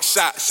a big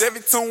shot. Chevy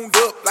tuned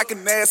up like a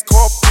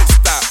NASCAR pit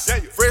stop.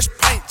 Fresh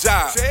paint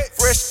job.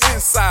 Fresh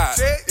inside.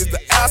 Is the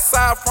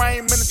outside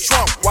frame in the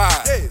trunk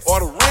wide? Or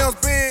the rims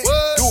big?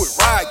 Do it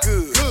right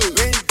good.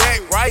 Lean back,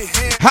 right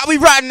hand. How we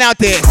riding out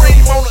there?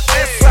 Cream on the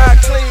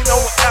inside, clean on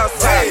the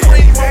outside.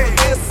 Cream on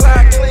the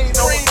inside, clean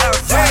on the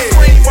outside.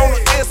 Cream on the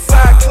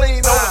inside,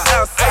 clean on the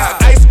outside.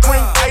 Ice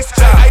cream, ice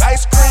job.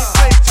 Ice cream,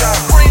 paint job.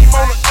 Cream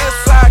on the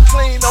inside,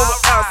 clean on the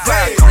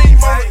outside.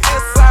 Cream on the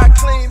inside,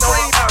 clean on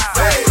the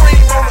outside.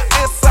 Cream on the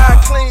inside,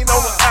 clean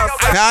on the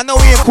outside. Now, I know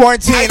we in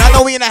quarantine. I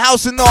know we in the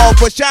house and all,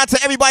 but shout out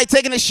to everybody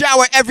taking a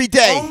shower every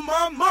day.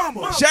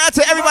 Shout out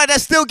to everybody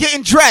that's still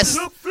getting dressed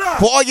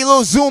for all your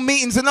little Zoom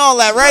meetings and all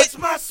that, right?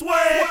 my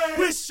swag,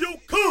 wish you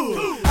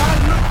could.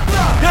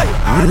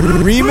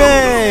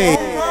 Remake.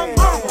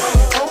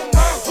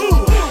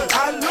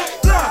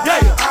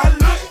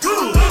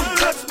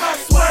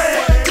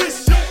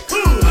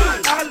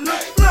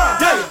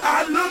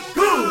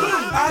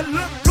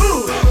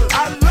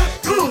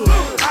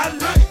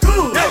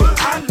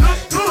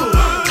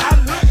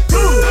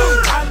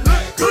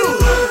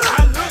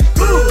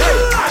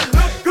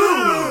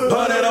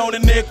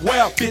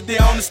 Well, 50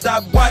 on the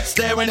stopwatch,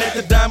 staring at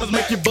the diamonds,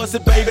 make you bust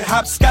it, baby.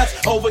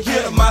 Hopscotch over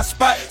here to my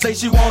spot. Say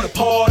she wanna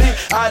party,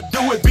 I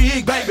do it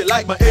big, baby,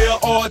 like my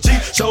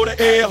LRG. Show the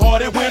air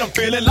hardy when I'm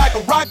feeling like a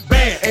rock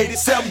band.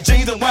 87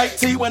 jeans and white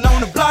tee when on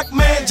the block,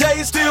 man.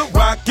 Jay still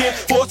rocking,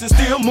 Force is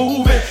still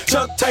moving.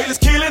 Chuck Taylor's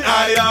killing,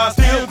 I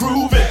still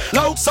grooving.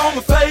 Locs on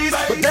my face,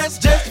 but that's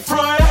just the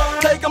front.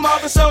 Take them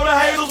off and show the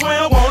haters when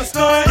I wanna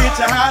stun. Get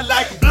you high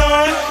like a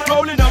blunt,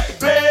 rolling up the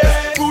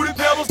bed. Fruity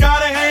Pebbles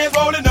got her hands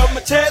rolling up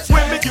my chest.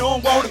 You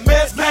don't want to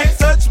mess, can't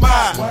touch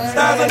my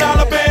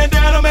 $1,000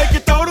 bandana, make you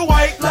throw the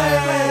white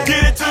flag.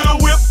 Get it to the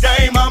whip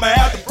game, I'ma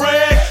have to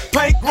brag.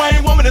 Pink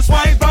rain woman and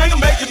swing bang,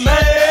 make you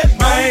mad,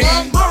 man.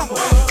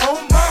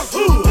 On my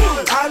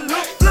hood, I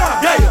look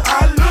fly. Yeah,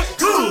 I look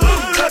good.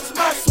 Touch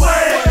my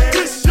swag,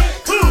 wish you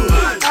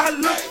could. I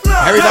look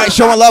fly. Everybody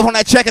showing love on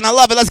that check, and I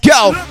love it. Let's go.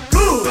 I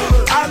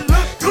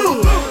look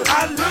good.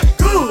 I look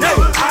good.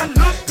 I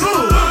look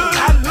good.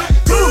 I look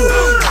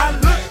good. I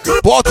look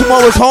good.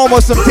 Baltimore is home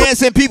of some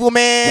dancing people,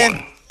 man.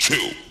 1,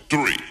 2,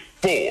 3,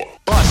 4.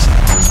 Bust.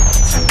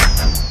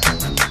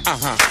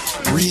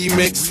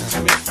 Remix.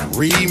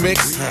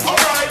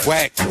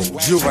 Whack.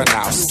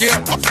 Juvenile. Skip.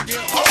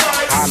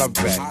 Holla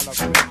back.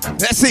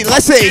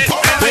 Let's see.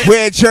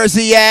 Where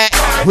Jersey at?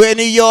 Where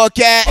New York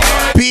at?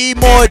 Be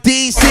More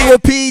DC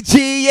with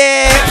PG,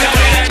 yeah.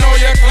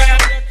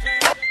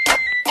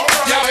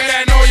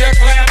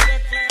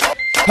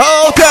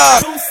 Hold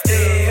up.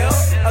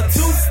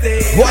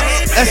 What?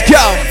 Let's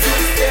go.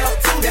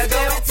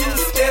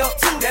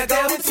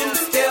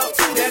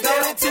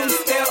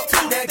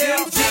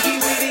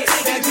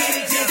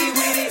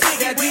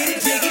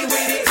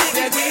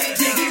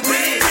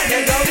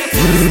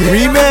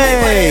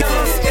 Remake.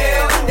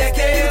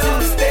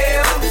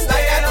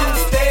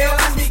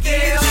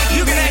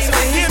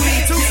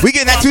 We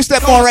getting that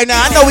two-step on right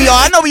now. I know we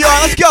are.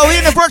 Let's go. We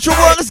in the virtual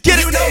world. Let's get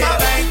it.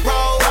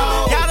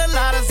 Got a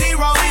lot of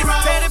zeros.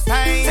 Teddy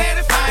Payne.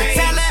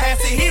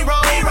 Tallahassee hero.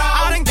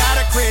 I done got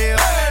a crib.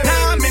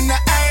 Now I'm in the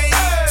A.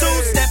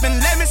 Two-stepping.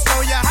 Let me show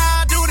you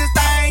how I do this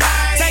thing.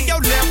 Take your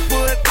left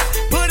foot.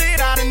 Put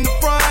it out in the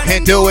front.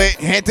 And do it.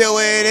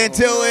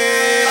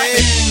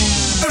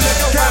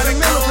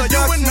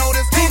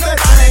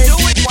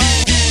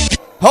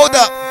 Hold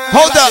up.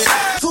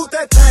 Toot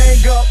that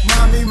thing up,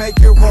 mommy, make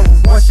it roll.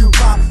 Once you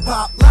pop,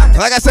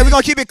 like I said, we're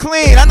gonna keep it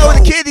clean. I know the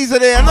kiddies are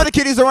there. I know the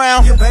kiddies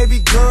around. Your baby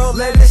girl,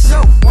 let it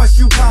show. Once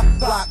you pop,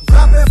 drop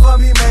it for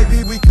me,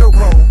 maybe we could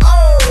roll.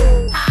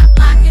 Oh! Pop,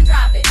 lock, and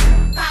drop it.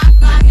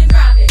 Pop, lock, and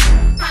drop it.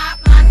 Pop,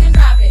 lock, and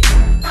drop it.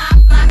 Pop,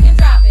 lock, and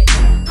drop it.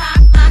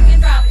 Pop, lock,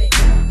 and drop it.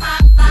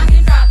 Pop, lock,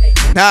 and drop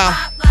it. Now,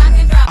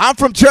 I'm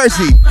from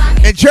Jersey.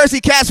 In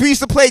Jersey cats, we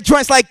used to play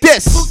joints like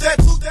this.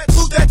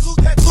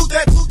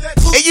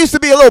 It used to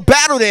be a little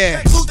battle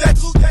there.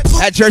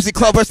 That Jersey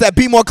Club versus that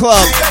Be More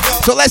Club.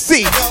 So let's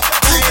see.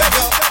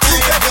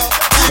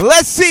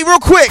 Let's see real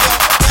quick.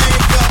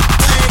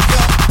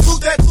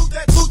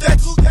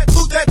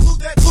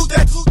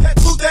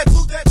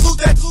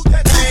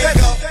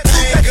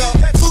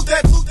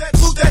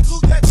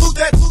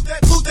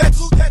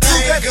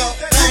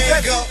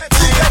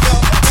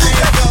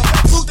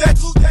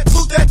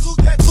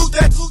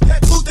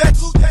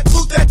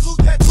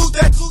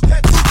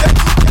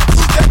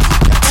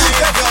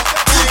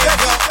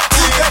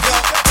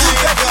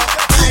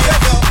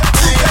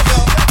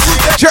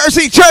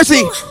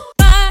 Jersey.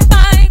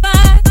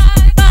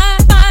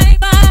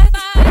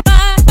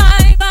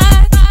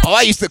 Oh,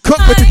 I used to cook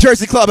with the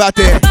Jersey Club out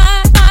there.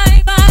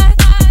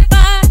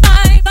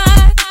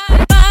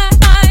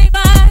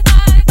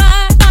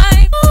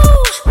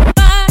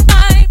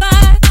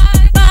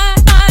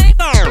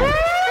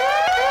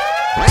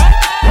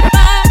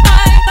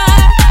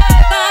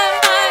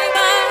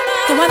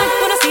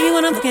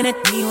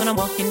 When I'm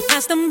walking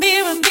past them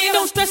mirror,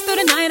 don't stress through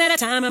the night at a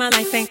time in my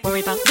life. Ain't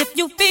worried about if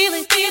you feel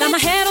it. Got my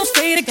head on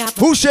straight. I got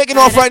who's shaking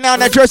off right now in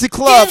that Jersey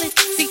Club?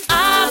 See,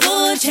 I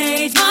would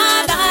change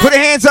my life. Put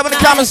your hands up in the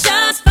comments.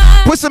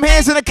 Put some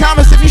hands in the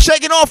comments if you're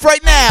shaking off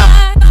right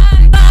now.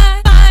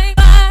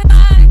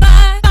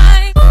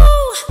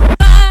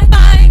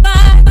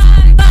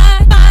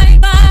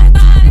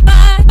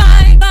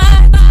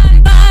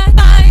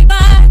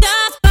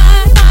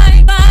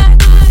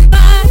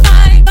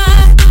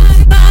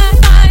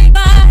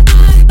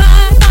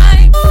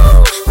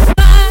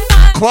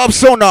 Club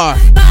Sonar.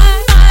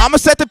 I'ma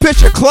set the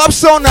picture. Club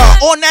Sonar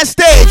on that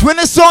stage when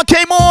this song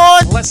came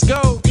on. Let's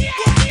go.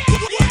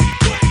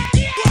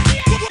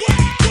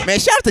 Man,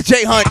 shout out to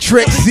J Hunt,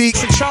 Trick, Zeke.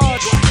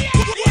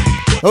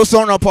 Those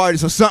Sonar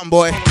parties or something,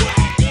 boy.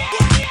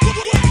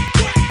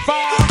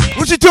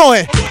 What you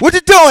doing? What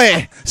you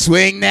doing?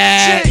 Swing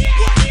that.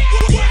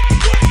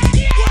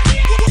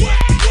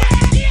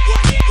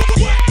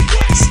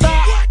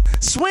 Stop.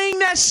 Swing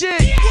that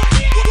shit.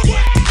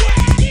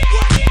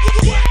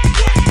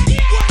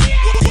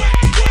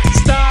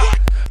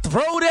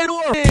 Throw that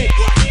over.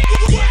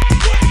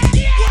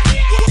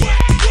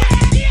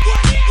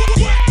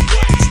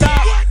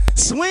 Stop.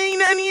 Swing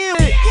that in.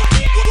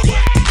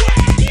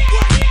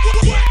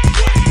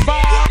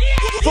 5,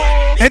 4.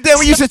 And then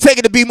we used to take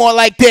it to be more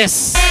like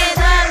this.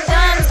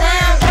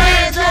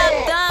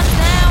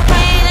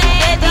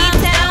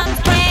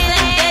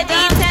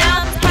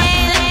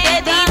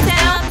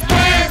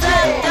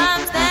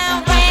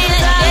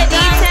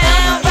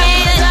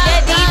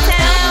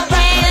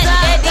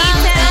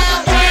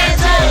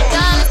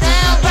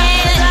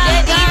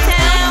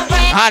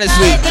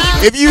 Honestly,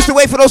 if you used to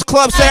wait for those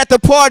clubs set at the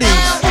parties,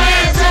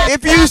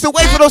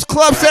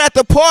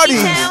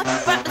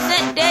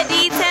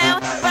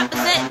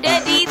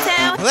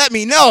 let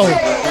me know.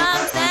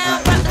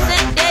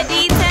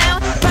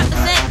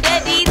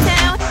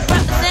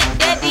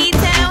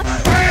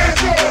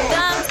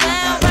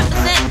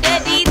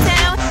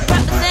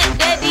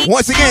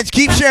 Once again,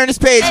 keep sharing this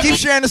page, keep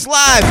sharing this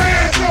live.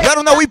 Let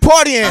them know we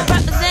partying.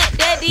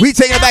 We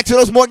taking it back to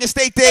those Morgan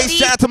State days.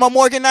 Shout out to my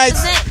Morgan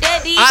nights.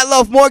 I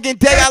love Morgan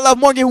Day. I love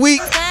Morgan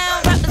Week.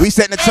 We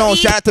setting the tone.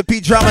 Shout out to P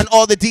Drama and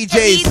all the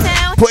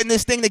DJs putting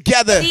this thing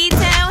together.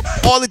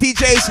 All the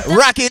DJs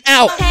rocking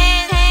out.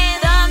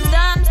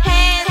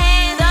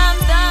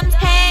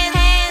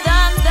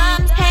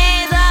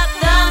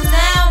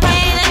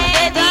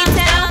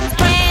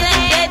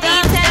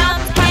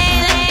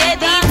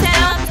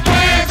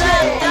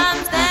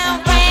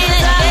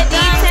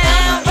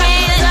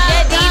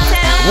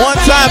 One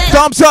time,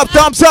 thumbs up,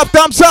 thumbs up,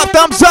 thumbs up,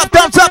 thumbs up,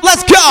 thumbs up.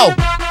 Let's go.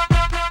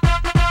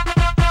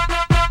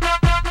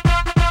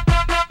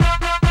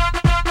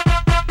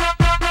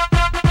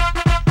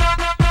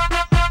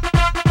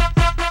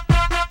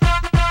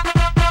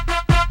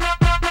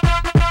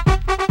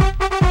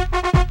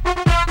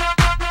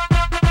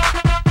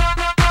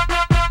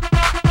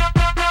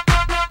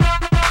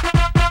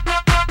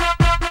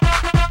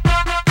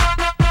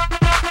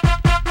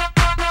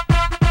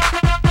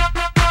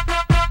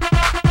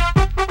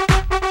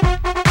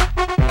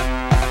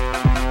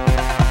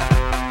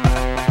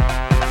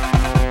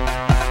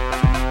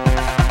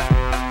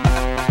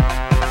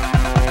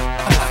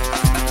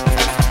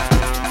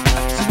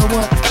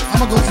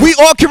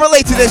 all can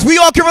relate to this. We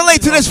all can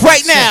relate to this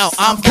right now.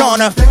 I'm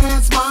gonna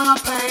dance my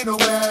pain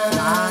away.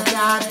 I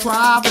got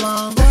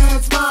problems.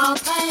 Dance my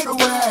pain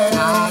away.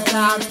 I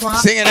got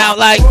problems. Sing it out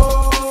like.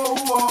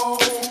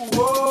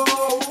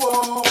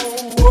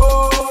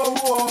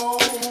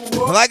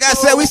 Like I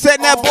said, we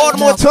setting that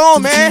Baltimore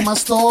tone, man. My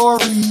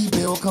story,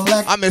 bill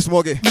collect. I miss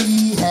Morgan.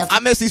 I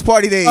miss these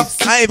party days.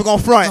 I ain't even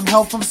gonna front. Some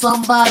help from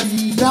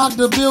somebody.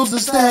 Doctor bills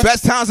instead.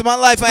 Best times of my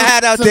life I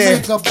had out there.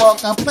 Make a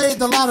buck. I played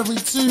the lottery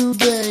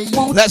today.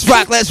 Let's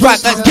rock, let's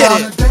rock, let's get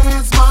it.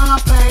 Dance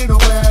my pain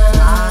away.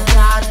 I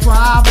got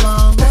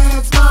problems.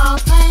 Dance my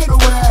pain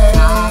away.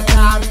 I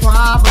got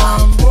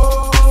problems.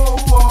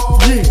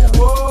 Yeah.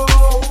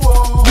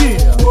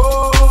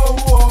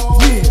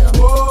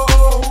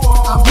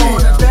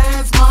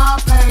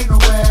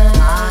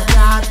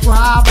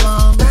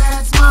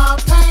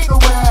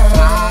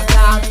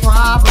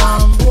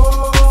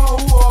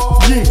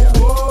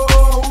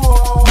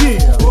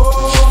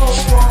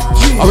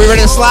 Are we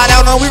ready to slide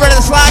out on them? We ready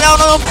to slide out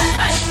on them?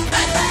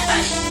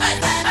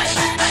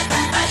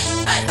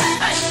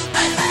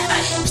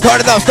 Start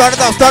it up, start it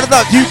up, start it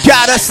up. You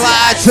gotta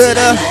slide to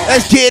the,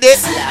 let's get it.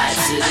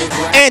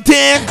 And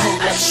then.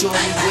 Hold up, shorty,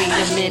 wait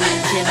a minute.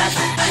 Can I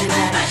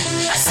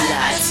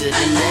slide to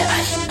the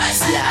left,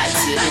 slide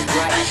to the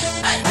right?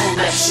 Hold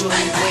up,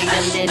 shorty, wait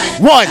a minute.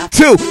 1,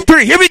 2,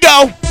 3, here we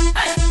go.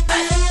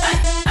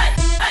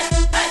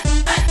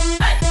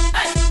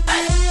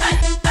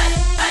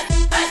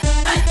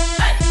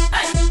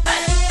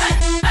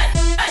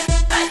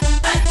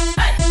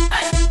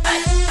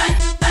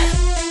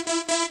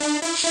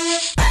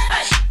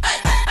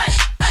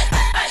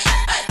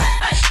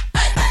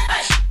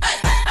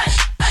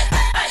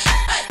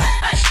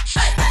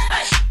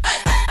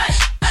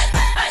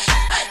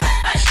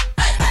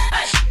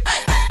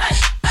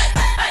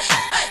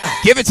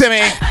 Give it to me.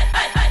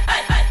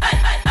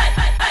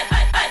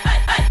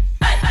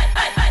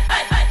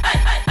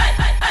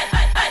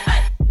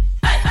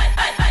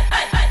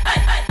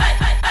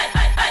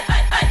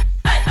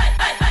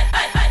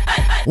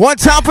 One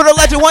time for the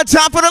legend, one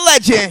time for the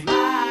legend.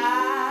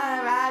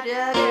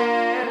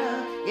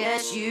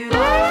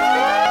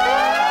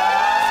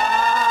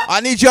 I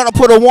need y'all to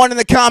put a 1 in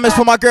the comments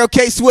for my girl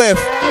K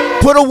Swift.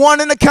 Put a 1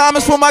 in the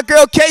comments for my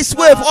girl K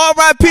Swift.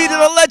 R.I.P. to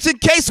the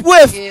legend K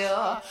Swift.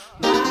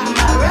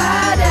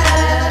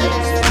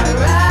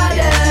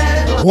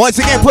 Once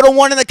again, put a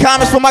 1 in the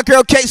comments for my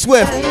girl K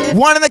Swift.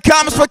 1 in the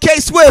comments for K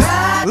Swift.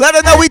 Let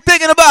her know we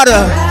thinking about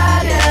her.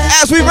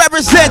 As we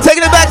represent,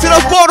 taking it back to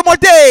those Baltimore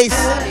days.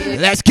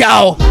 Let's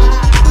go.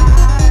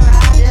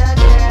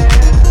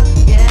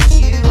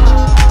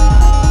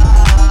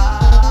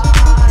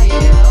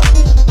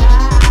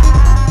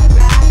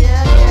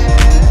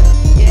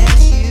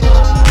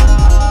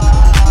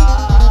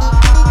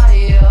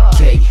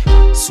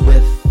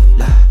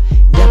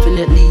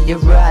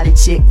 Erotic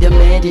chick,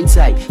 demanding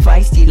type,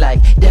 feisty like,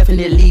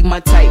 definitely my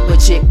type of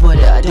chick, but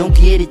don't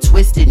get it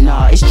twisted,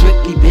 nah, it's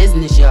strictly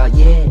business, y'all,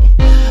 yeah.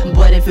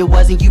 But if it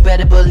wasn't, you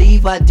better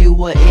believe I do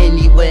her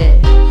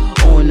anywhere,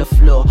 on the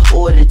floor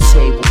or the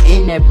table,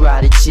 in that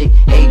erotic chick,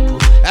 April.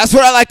 That's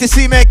what I like to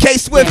see, man. K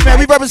Swift, man,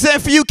 we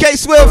represent for you, K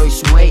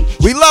Swift.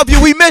 We love you,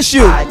 we miss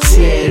you. I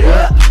tear it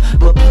up,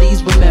 but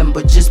please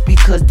remember, just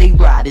because they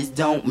riders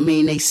don't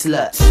mean they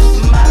sluts.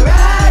 My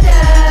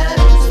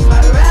riders, my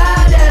riders.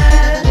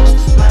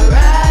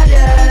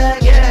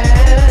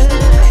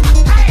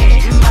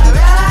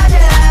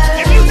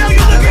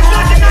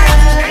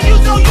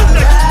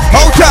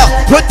 Hold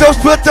up,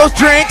 put those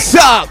drinks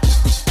up.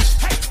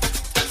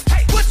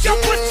 Put your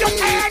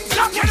hands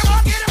up. Get 'em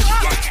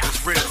up.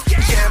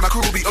 Yeah, my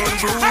crew be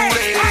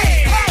unruly.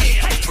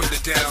 Put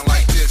it down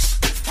like this.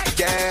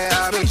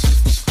 Yeah,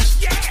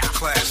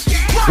 class.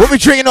 What we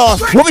drinking on?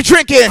 What we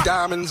drinking?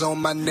 Diamonds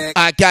on my neck.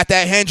 I got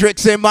that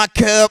Hendrix in my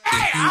cup.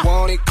 If you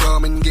want it,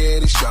 come and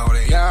get it,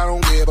 shorty. I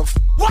don't give a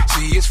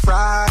See, it's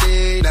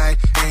Friday night,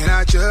 and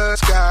I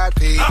just got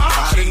paid.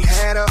 I done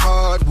had a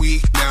hard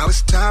week, now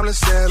it's time to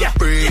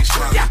celebrate.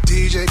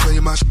 DJ, play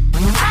my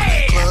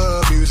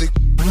club music.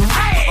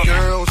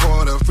 Girls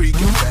wanna freak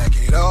and back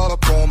it all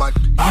up on my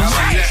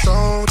sing a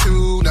song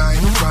tonight,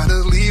 try to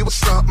leave with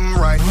something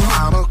right.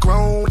 I'm a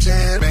grown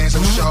man,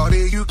 so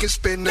shorty, you can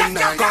spend the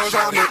night. Cause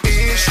I'm the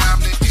ish,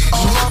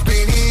 all up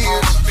in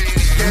here.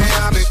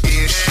 Yeah, I'm the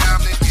ish,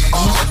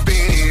 all up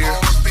in here.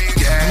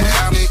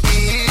 Yeah, I'm the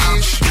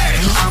ish,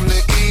 I'm the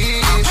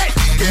ish.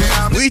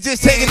 Yeah, I'm we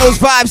just taking those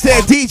vibes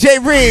there, DJ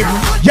Reem.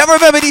 Y'all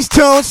remember these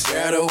tunes?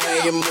 Girl, the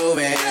way you're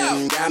moving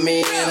got me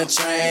in a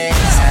trance.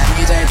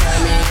 DJ,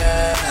 turn me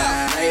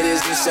up.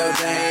 Ladies, get your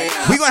thing.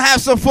 We gonna have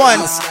some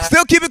fun.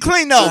 Still keep it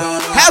clean though.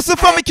 Have some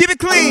fun and keep it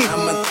clean.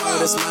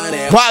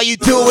 While you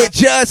do it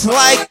just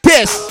like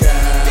this.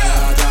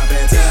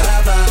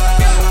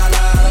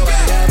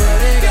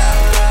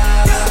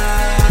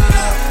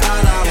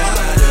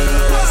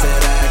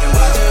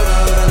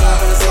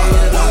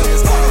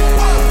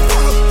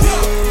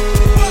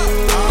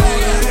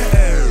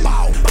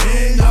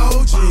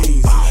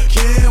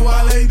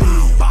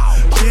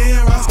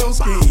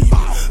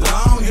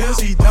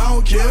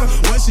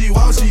 When she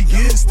walks, she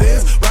gets there.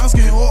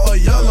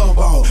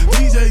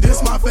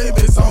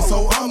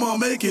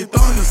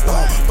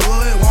 thunderstorm.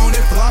 Blow it, won't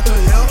it, flop the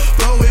hell.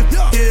 Blow it,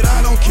 get,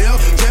 I don't care.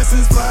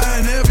 Jetsons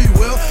flying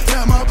everywhere.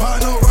 Got my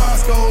partner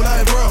Roscoe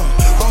like, bro,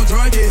 I'm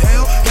drunk as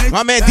hell.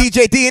 My man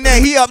DJ DNA,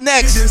 he up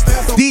next.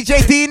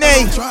 DJ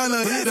DNA,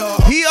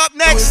 he up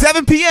next,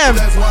 7 p.m.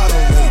 That's why I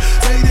don't know.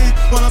 Take this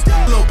when I'm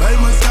little baby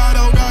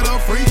Moscato got a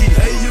freaky.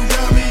 Hey, you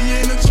got me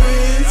in the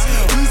trance.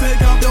 Please take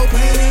off your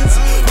pants.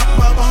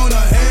 Pop on the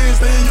hands,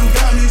 then you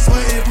got me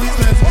sweating. Please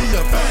let me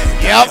your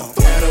bang. Yep.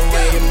 The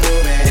way you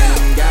moving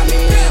got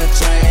me in a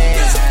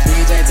trance.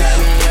 DJ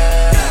turn me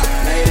up,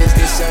 ladies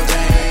this your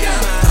jam.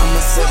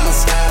 I'ma sip my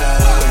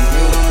Moscato,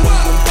 you don't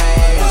want them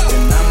fans.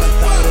 Then I'ma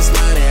throw this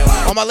money.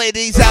 All my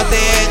ladies out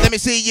there, let me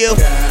see you.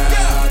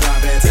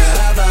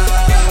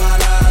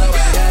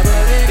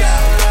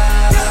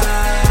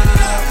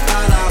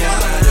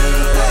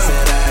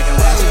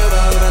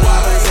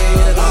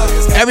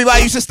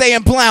 Everybody used to stay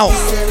in Blount.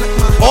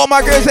 All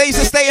my girls, they used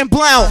to stay in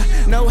Blount.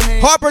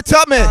 Harper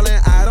Tubman.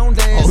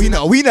 Oh,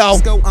 we know.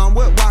 Let's go on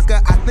with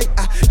Walker. I think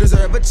I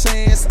deserve a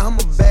chance. I'm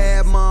a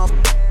bad mom.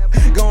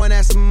 Going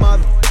at some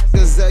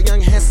motherfuckers, a young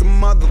handsome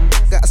mother.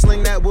 I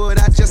sling that wood,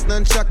 I just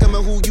done chuck him.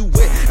 And who you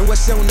with? And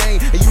what's your name?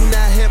 And you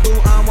not hip, boo,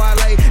 I'm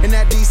Wale. And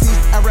that DC,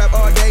 I rap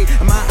all day.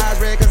 And my eyes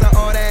red cause of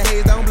all that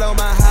haze. Don't blow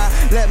my high,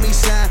 let me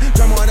shine.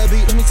 Drum on the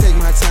beat, let me take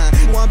my time.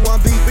 One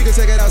beat, we can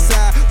take it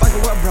outside. Fuck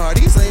it, what, bro?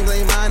 These ain't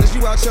mine. Is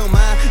you out your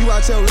mind? You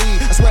out your league.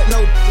 I sweat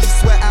no,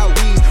 sweat out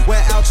weeds.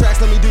 Wear out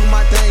tracks, let me do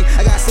my thing.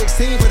 I got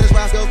 16 for this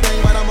Roscoe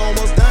thing, but I'm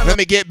almost done. Let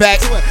me get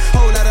back.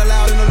 Whole lot of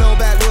loud in the low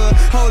backwood.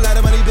 Whole lot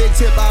of money, big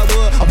tip, I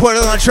would. I put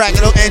it on track,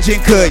 no engine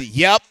could.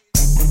 Yep.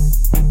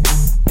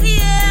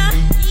 Yeah.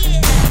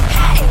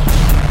 Hey.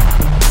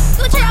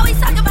 Gucci always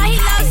talk about he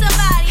loves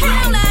somebody. He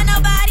don't love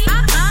nobody.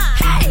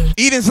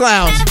 Hey. Eden's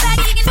Lounge. Matter of fact,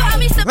 you can tell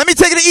me some. Let me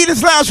take it to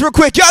Eden's Lounge real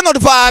quick. Y'all know the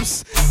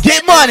vibes.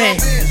 Get money.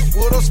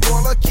 With a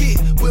spoiler kit,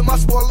 with my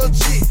spoiler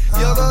chick.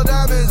 Yellow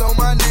diamonds on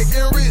my neck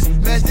and wrist.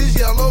 Match this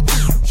yellow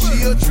bitch.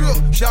 She a trip,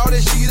 shout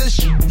it, she the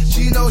shit.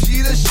 She know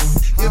she the shit.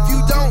 If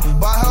you don't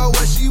buy her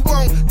what she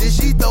want, then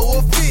she throw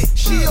a fit.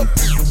 She a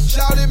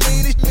shout it,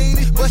 mean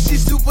it, but she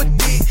super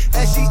thick.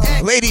 And she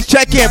act. Ladies,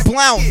 check in,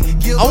 Blount.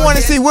 I want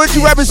to see where'd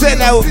you represent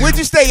now. Where'd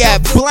you stay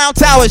at? Blount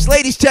Towers,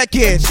 ladies, check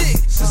in.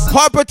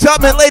 Harper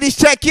Tubman, ladies,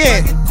 check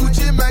in.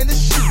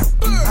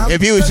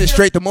 If you was just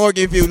straight to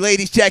Morgan View,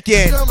 ladies, check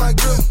in.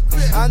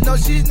 I know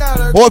she's not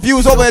her. Or if you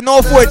was over at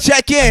Northwood,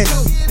 check in.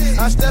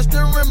 I stashed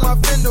her in my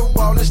fender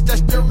wall and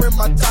stashed her in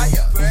my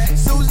tire.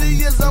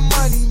 Susie is a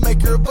money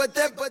maker, but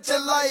that bitch a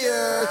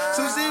liar.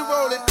 Susie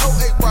rolling,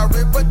 oh, ain't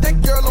worried, but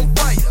that girl on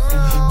fire.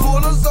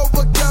 Pull us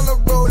over Keller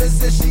Road and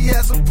said she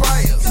has some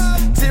priors.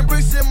 10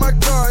 bricks in my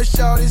car,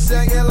 shouty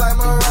singing like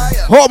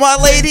Mariah. All my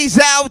ladies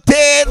out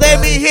there,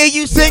 let me hear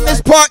you sing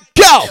this part.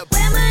 Go!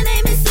 Well, my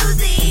name is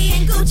Susie,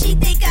 and Gucci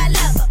think I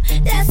love her.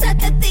 That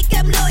sucker think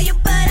I'm loyal,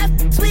 but I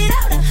f***s with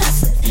all the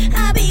hustlers.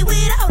 I be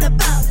with all the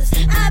ballers.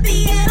 I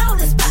be in all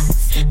the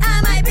spots.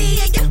 I might be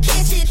in your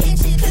kitchen.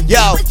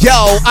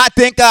 Yo, I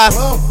think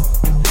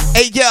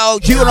hey, yo,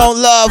 you don't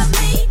love.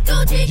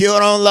 You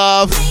don't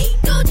love.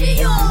 Gucci,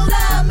 you don't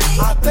love me.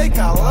 I think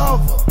I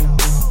love her.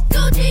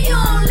 Gucci, you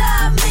don't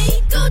love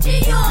me. Gucci,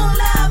 you don't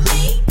love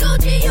me.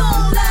 Gucci, you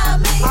don't love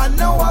me. I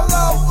know I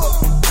love her.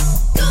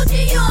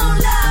 Gucci, you don't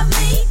love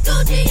me.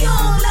 Gucci, you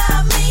don't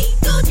love me.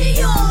 Gucci,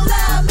 you don't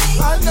love me.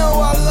 I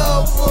know I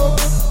love her.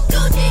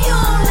 Gucci, you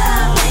don't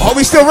love me. Are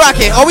we still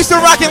rocking? Are we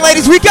still rocking,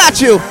 ladies? We got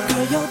you.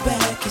 Girl, your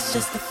back is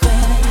just a fetish.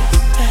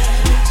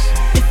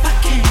 If I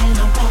can,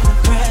 I wanna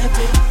grab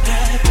it.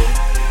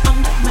 I'm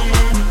the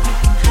man and you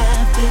can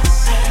have this.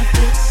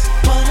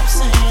 What I'm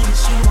saying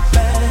is you're the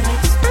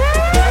baddest. Girl,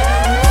 your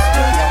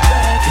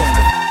back is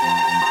the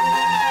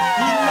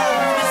You know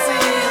this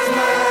is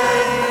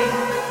mine.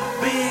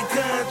 Big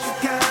country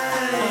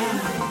gang.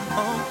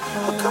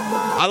 Oh, come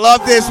on. I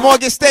love this.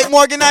 Morgan State,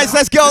 Morgan Nights.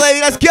 Let's go,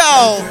 lady. Let's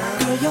go.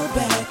 Girl, your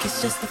back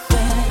is just a fetish.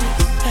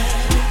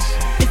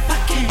 If I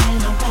can,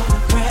 I wanna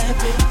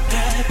grab it.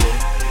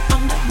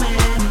 I'm the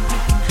man and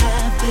you can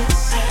have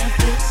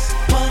this.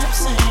 What I'm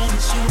saying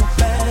is you're the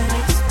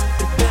baddest.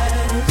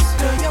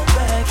 Girl, your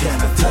back is Can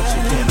I touch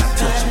it? Can I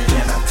touch it?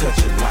 Can I touch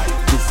it like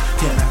this?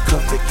 Can I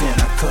cuff it? Can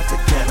I cuff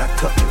it? Can I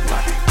cuff it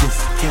like this?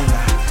 Can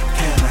I?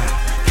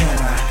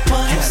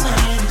 What I'm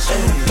saying is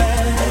you're the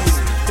baddest.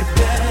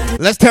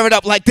 Let's tear it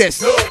up like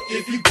this. Look,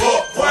 if you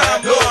buck,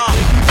 wind up.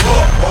 If you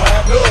buck,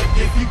 wind up.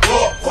 If you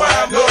buck,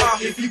 wind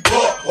up. If you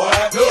buck,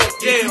 wind up.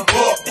 If you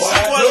buck,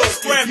 wind up.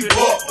 If you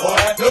buck,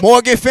 wind up.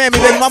 Morgan family,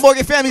 baby. My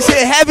Morgan family's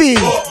here heavy.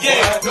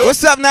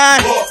 What's up,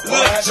 Nine? Look,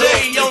 J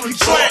on the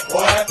track.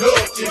 Wind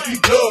up. If you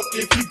look,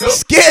 if you look.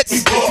 Skits.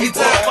 If you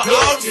buck,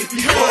 if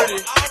you heard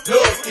it.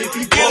 Look, if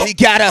you buck. You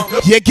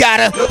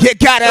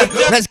gotta.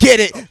 Let's get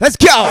it. Let's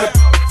go.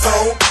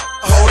 Tone,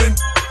 holding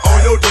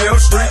on your damn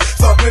street.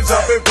 Something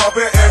jumping,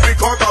 bumping, every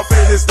car off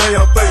in this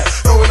damn thing.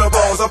 Throwing the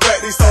balls up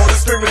at these soldiers,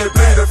 screaming and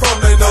bleeding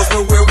from their nose.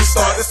 But when we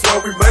start, it's where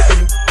we make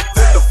them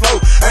hit the flow.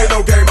 Ain't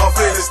no game off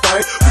in this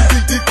thing. We be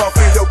deep off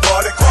in your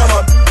party.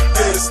 Come on,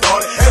 get it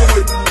started. And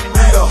we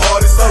be the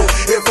hardest. So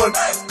if a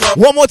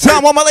One more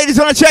time, all my ladies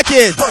on the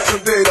check-in.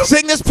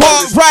 Sing this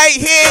part right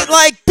here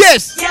like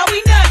this. Yeah, we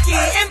nucky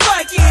and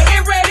bucky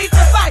and ready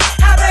to fight.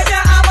 I bet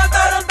ya I'ma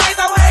throw them things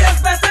away the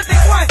specific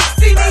one.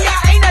 See me,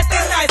 I ain't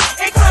nothing nice.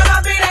 And call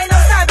my beat ain't no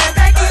stopping.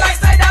 Thank you like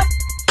say that.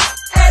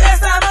 And that's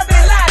Osama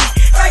Bin Laden.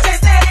 Like they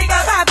said, he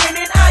got poppin'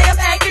 and I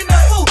am acting the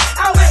fool.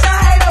 I wish I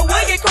had a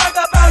wig and crunk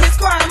up on this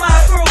crime, my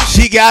crew.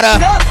 She gotta.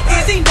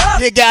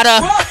 You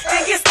gotta.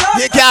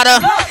 You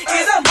gotta.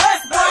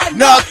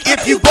 Nuck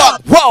if you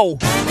buck. Whoa.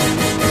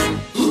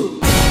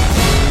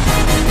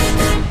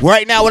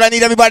 Right now, what I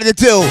need everybody to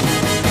do.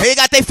 They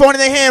got their phone in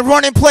their hand,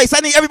 run in place. I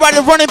need everybody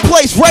to run in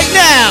place right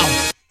now.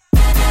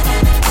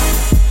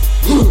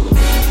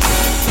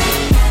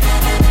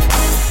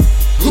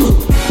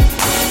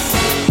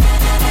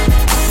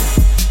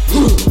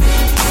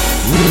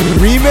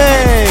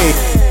 Remake.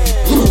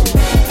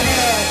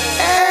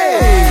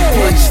 Hey,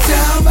 what you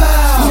talking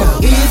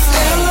about? It's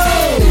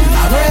L.O.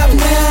 I rap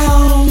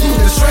now.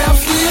 The strap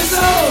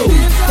skizzo.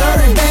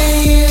 30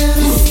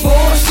 bands, 4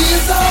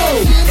 shizzo.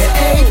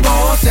 And 8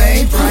 balls,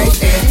 same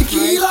price as the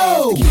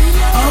kilo.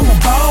 I'm a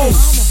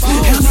boss.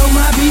 Handle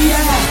my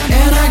B.I.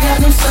 And I got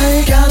them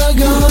same kind of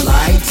gun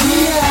like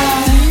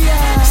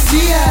T.I.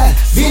 C.I.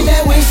 Been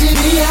that way,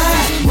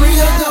 C.B.I.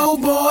 Real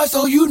dope boy,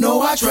 so you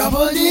know I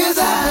travel this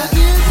high.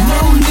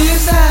 No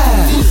this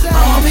high.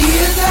 I'm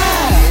his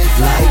high.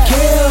 Like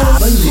hell,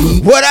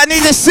 believe. What I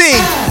need to see.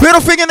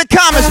 Middle finger in the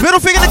comments. Middle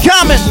finger in the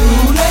comments.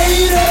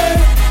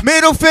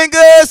 Middle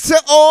fingers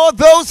to all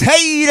those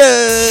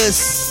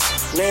haters.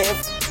 Man,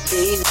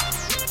 these,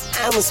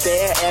 I'ma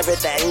spare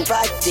everything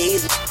but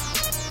these.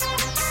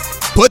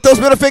 Put those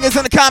middle fingers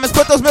in the comments.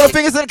 Put those middle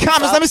fingers in the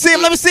comments. Let me see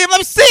them. Let me see them. Let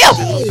me see them.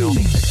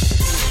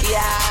 Yeah,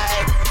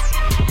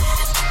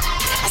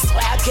 I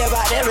swear I care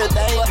about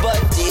everything but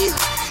these.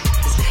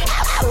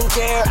 I don't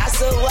care, I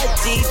said what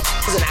deep.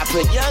 And I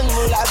put young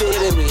moolah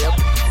baby real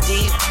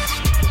deep.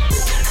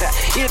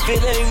 If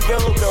it ain't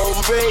broke, don't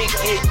break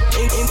it.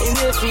 And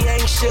if he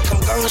ain't shook, I'm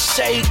gonna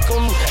shake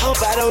him.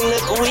 Hope I don't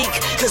look weak,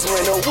 cause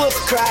when a wolf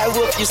cry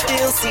wolf, you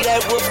still see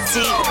that wolf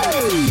teeth.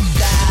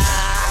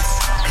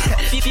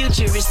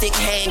 Futuristic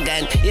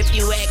handgun. If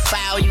you act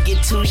foul, you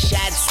get 2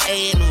 shots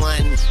and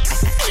 1.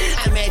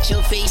 I'm at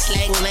your face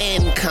like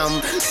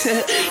Lancome.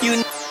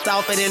 You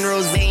softer than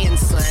Roseanne,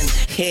 son.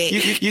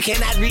 Hey, you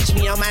cannot reach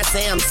me on my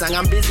Samsung.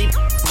 I'm busy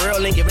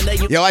rolling, giving the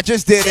Yo, I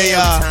just did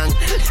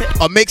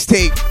a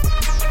mixtape.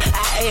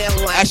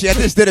 Actually, I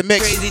just did a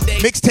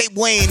mixtape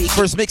Wayne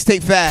versus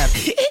mixtape Fab.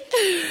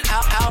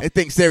 That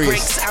thing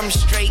serious. I'm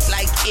straight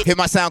like it. Hit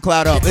my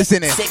SoundCloud up.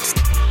 Listen in.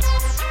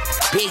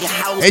 Big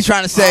house. They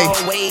trying to say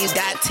always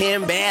got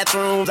 10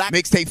 bathrooms.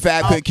 Mixtape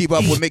Fab couldn't keep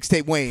up with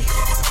mixtape Wayne.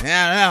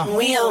 I don't know.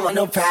 We don't want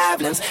no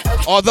problems.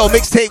 Although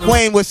mixtape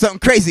Wayne was something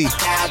crazy.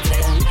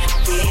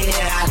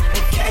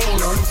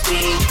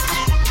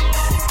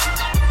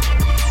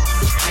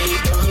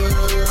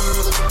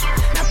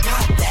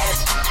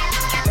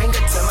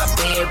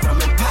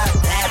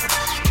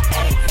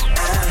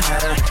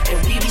 And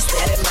we be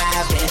steady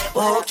mobbing.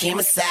 Oh, Kim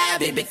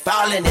Wasabi, big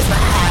ballin' is my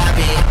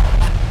hobby.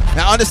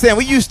 Now understand,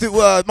 we used to,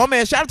 my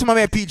man, shout out to my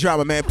man P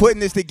Drama, man,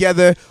 putting this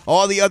together.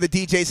 All the other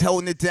DJs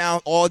holding it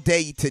down all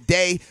day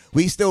today.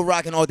 We still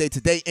rocking all day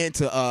today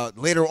into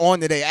later on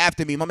today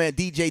after me. My man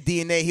DJ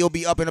DNA, he'll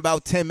be up in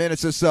about 10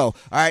 minutes or so. All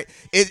right,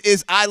 it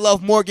is I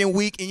Love Morgan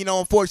week, and you know,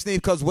 unfortunately,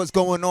 because what's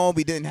going on,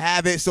 we didn't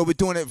have it, so we're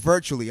doing it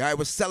virtually. All right,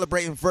 we're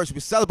celebrating virtually.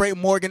 We're celebrating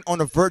Morgan on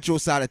the virtual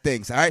side of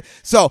things. All right,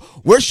 so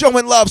we're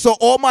showing love. So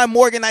all my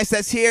Morganites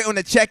that's here on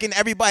the check-in,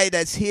 everybody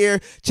that's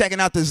here checking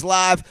out this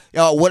live,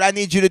 what I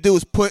need you to do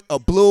is put a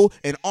blue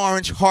and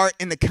orange heart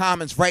in the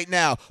comments right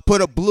now.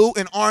 Put a blue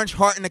and orange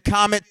heart in the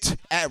comment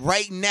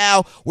right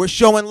now. We're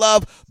showing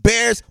love.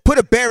 Bears, put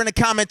a bear in the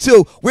comment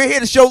too. We're here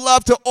to show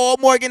love to all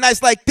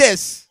Morganites like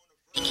this.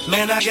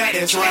 Man, I got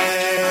this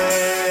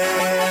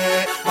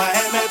right. My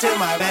helmet to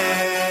my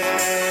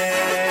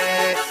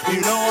back.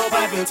 You know I'm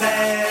poppin'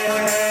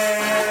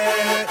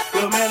 tag.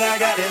 Yo, man, I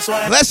got this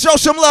right. Let's show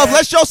some love.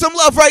 Let's show some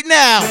love right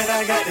now. Man,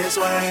 I got this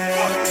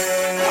right.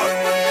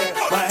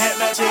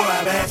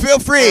 Feel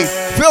free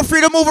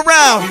to move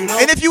around.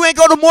 And if you ain't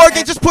go to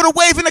Morgan, just put a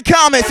wave in the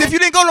comments. If you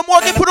didn't go to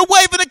Morgan, put a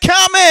wave in the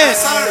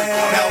comments.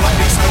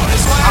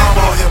 I'm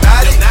on your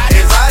body,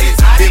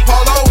 big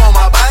polo on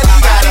my body.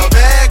 Got a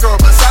bad girl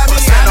beside me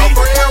and a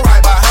friend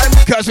right behind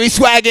me. Cause we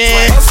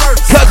swaggin',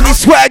 cause we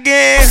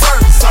swaggin'.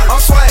 I'm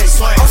swag,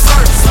 I'm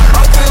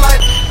feeling like.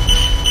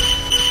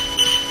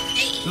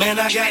 Man,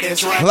 I got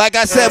this right. Like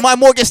I said, my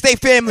Morgan State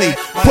family,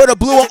 put a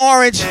blue or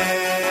orange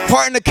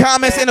heart in the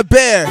comments and a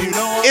bear.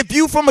 If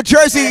you from a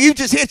Jersey, you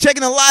just here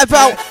checking the live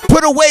out,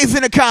 put a wave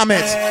in the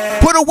comments.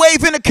 Put a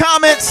wave in the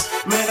comments.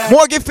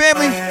 Morgan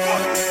family,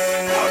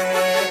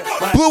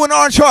 blue and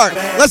orange heart.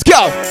 Let's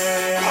go.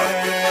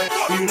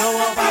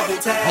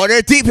 Oh,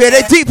 they're deep here.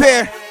 They're deep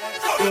here.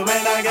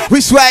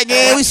 We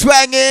swaggin', we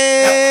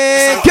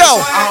swaggin'.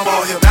 Go. I'm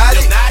on your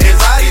body,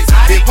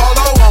 big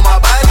polo on my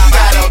body.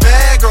 Got a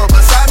bad girl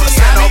beside me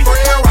and a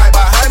friend right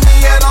behind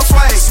me, and I'm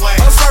swag, I'm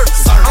swag, I'm swag,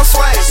 I'm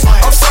swag,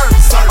 I'm swag,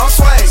 I'm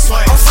swag,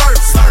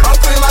 I'm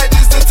feeling like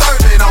this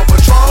detergent.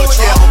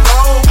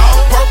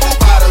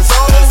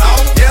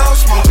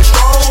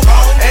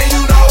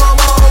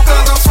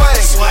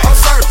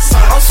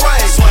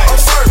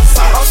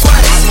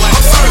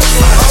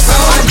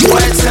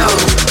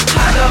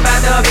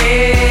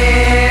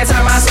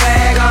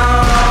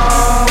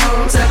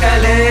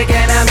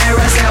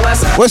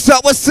 What's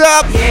up? What's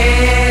up?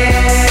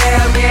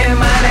 Yeah, I'm getting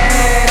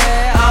money.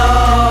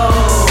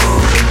 Oh,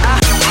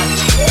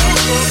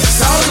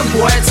 Soulja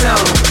Boy too.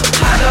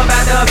 Hop up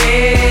out the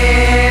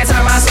bed,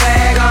 turn my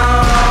swag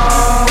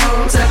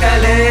on. Took a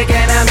look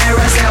in the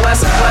mirror, said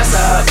what's up? What's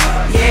up?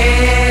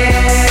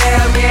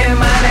 Yeah, I'm getting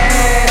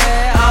money.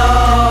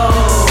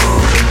 Oh,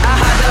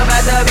 I hopped up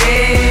out the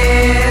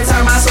bed,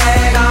 turn my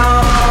swag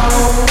on.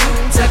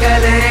 Took a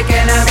look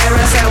in the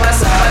mirror, said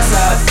what's up? What's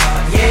up?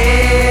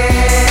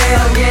 Yeah,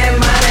 I'm getting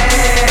money.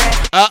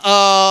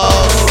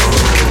 Uh-oh.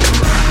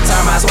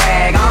 Turn my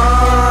swag on.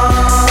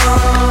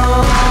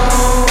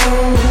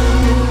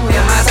 It's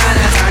my time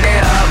to turn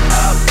it up,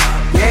 up.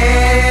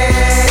 Yeah,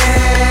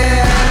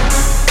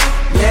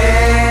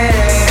 yeah.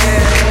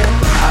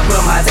 I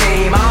put my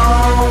team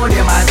on,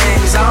 did my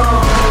thing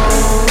song.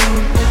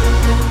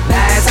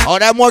 Oh,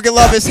 that Morgan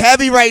Love is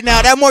heavy right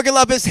now. That Morgan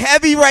Love is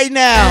heavy right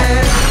now.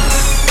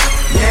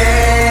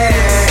 Yeah,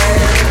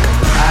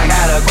 I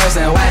got a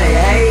question, why they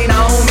hate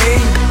on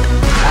me?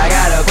 I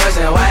got a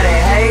question, why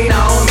they hate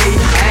on me?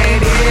 I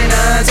ain't did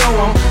nothing to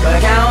them, but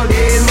count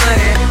this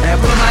money and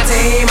put my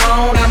team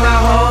on. Got my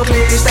whole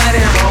clique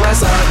standing, boy,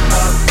 what's up?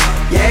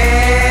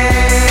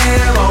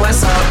 Yeah, boy,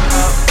 what's up?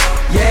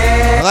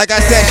 Yeah. Like I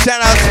said,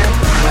 shout out to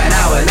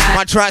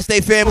my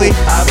Tri-State family,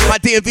 my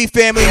DMV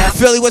family,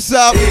 Philly, what's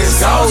up?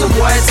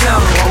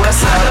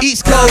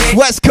 East Coast,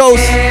 West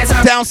Coast,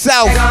 down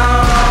south,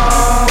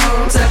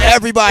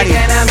 everybody.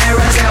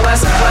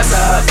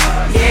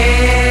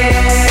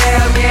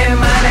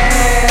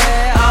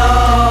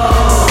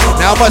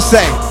 Now I must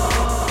say,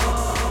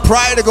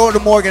 prior to going to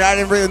Morgan, I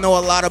didn't really know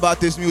a lot about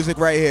this music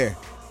right here.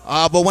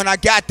 But when I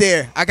got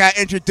there, I got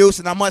introduced,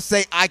 and I must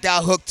say, I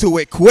got hooked to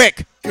it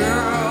quick.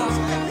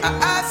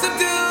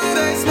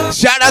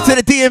 Shout out to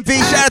the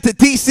DMV, shout out to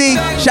DC,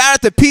 shout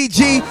out to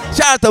PG,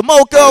 shout out to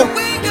Moco.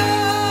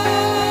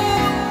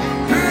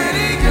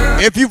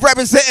 If you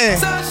representing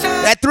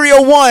that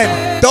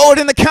 301, throw it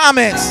in the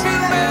comments.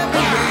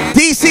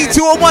 DC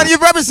 201, you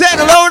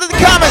representing, throw it in the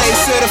comments.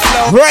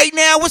 Right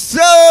now, what's up?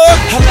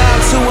 Allow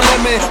to a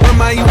limit,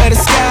 remind you of the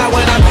sky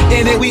when I'm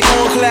in it. We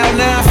on cloud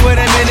 9 for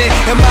the minute.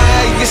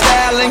 Admire your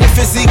style and your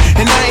physique,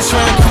 and I ain't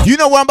trying to. You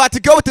know where I'm about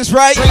to go with this,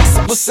 right?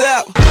 What's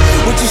up?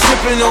 What you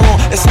sipping on?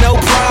 It's no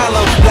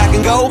problem. Black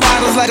and gold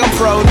bottles like I'm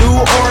pro New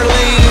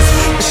Orleans.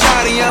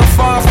 Shawty, I'm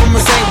far from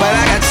a saint, but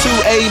I got 2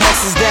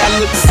 AMXs that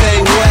look the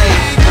same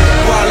way.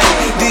 Wale,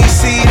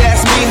 DC,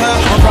 that's me, huh?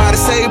 I'm proud to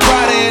say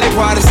Prada and they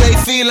proud to say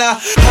Fila.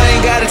 I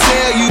ain't gotta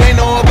tell you, they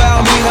know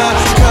about me,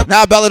 huh?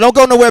 Nah, Bella, don't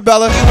go nowhere,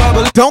 Bella.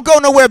 Don't go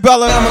nowhere,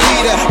 Bella. I'm a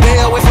leader, they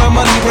away from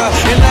a Libra,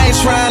 and I ain't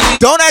trying to.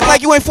 Don't act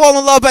like you ain't falling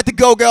in love at the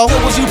go-go.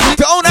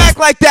 Don't act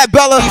like that,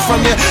 Bella.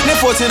 From there, live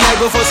for tonight,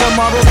 but for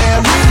tomorrow's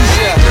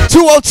amnesia.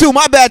 202,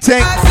 my bad,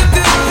 Tank.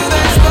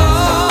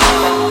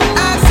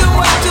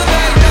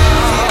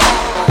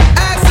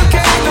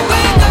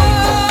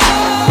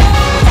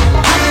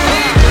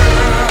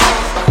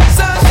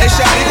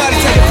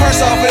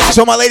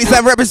 So my ladies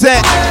that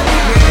represent,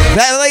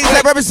 clap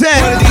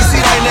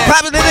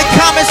it in the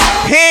comments,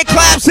 hand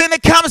claps in the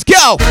comments,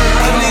 go.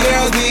 Ugly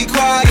girls be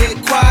quiet,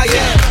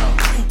 quiet.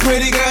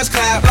 Pretty girls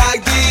clap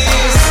like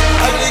this.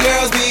 Ugly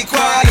girls be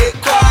quiet,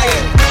 quiet.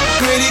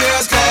 Pretty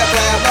girls clap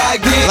like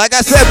this. Like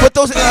I said, put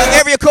those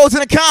area codes in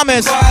the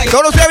comments.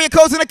 Throw those area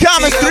codes in the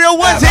comments.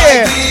 301's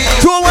here,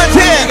 201's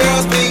here,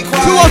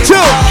 202.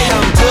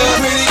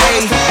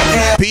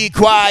 Be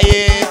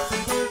quiet.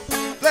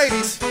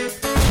 Ladies, we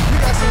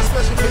got something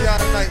special for y'all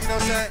tonight, you know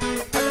what I'm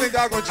saying? I think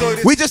y'all gonna enjoy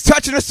this. We just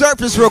touching the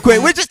surface real quick.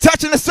 We're just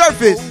touching the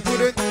surface.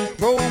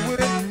 Roll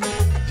with it.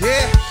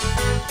 Yeah.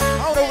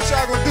 I don't know what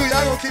y'all gonna do.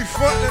 Y'all gonna keep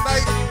fronting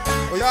tonight,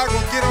 or y'all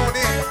gonna get on in.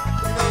 You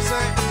know what I'm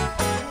saying?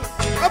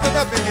 Up and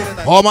up in here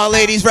tonight. All my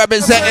ladies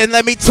representing,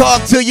 let me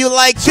talk to you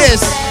like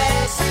this.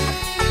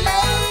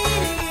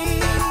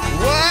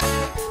 What?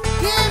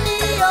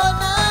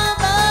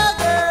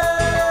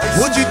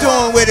 What you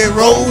doing with it?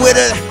 Roll with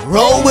it.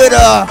 Roll with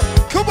her.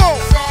 Come on.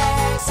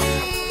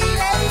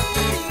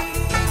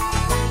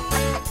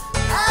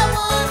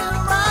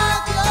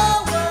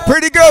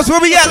 Pretty girls, where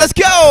we at? Let's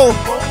go.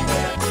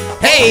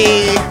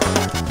 Hey.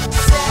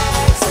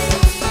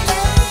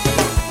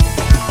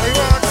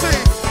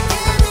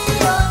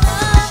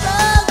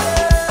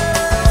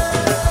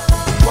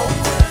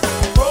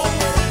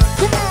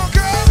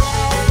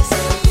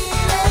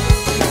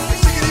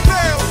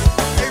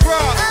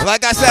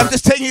 Like I said, I'm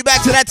just taking you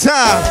back to that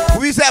time.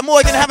 We was at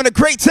Morgan having a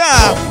great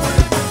time.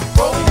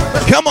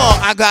 Come on,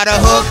 I gotta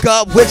hook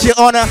up with you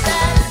on a.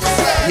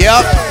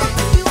 Yep.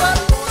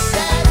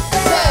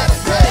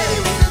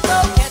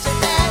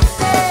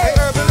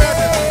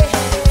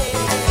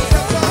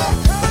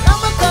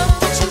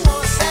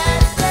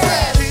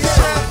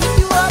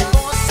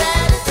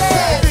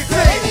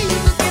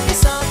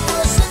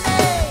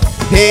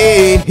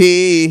 Hey,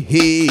 hey,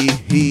 hey,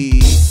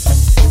 hey.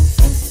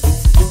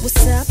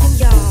 What's up,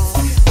 y'all?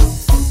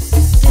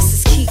 This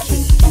is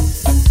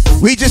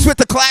Kiki. We just with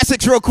the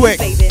classics real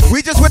quick.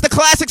 We just with the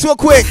classics real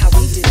quick.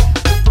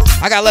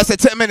 I got less than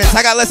 10 minutes.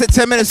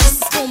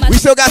 We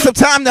still got some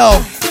time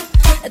though.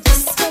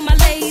 This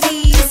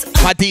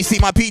My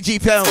DC, my PG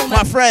film,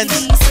 my friends.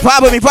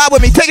 Vibe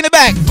with me, taking it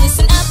back.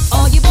 Listen up,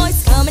 all you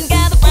boys, come and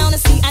gather round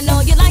and see. I know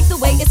you like the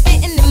way it's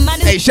fitting in my.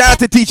 Hey, shout out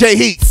to DJ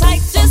Heat.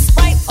 Tight, just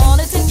right, all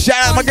attention.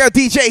 Shout out my girl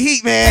DJ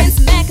Heat, man.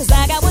 Mad 'cause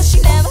I got what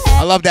she never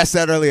had. I love that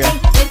set earlier.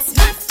 It's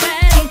my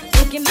fatty,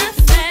 look at my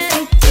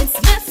fatty. It's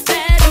my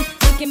fatty,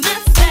 look at my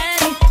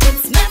fatty.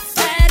 It's my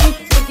fatty,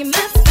 look at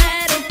my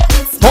fatty.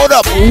 Hold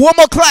up, one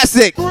more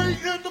classic. 3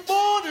 in the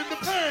morning, the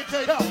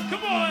pancake house.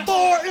 Come on.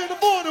 4 in the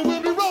morning,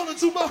 we'll be rolling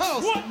to my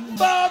house.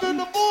 5 in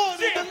the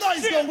morning, the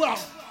lights go out.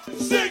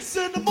 6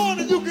 in the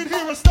morning, you can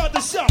hear us start to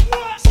shout.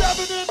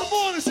 7 in the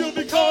morning, she'll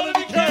be calling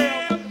the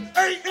cab.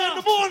 8 in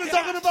the morning,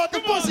 talking about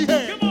the pussy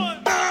hand.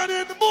 9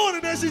 in the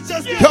morning, and she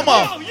just gets Come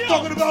on.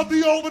 talking about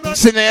the overnight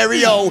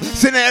Scenario.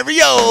 3 in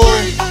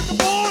the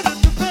morning,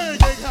 the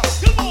pancake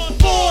house. Come on.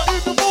 4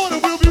 in the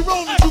morning, we'll be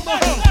rolling to my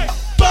house.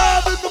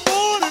 5 in the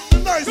morning, the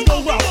lights go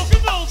out.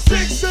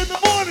 6 in the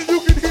morning, you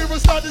can hear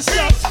us start to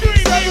shout. 7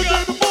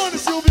 in the morning,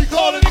 she'll be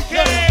calling the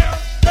cab.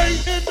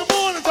 8 in the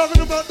morning,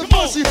 talking about the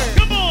pussy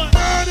hand.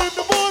 9 in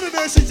the morning,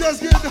 and she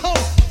just getting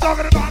home,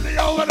 talking about the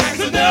overnight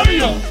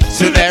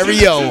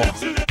Scenario.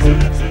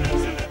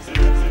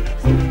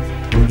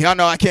 Y'all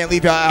know I can't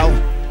leave y'all out.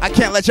 I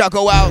can't let y'all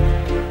go out,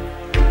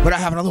 but I'm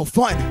having a little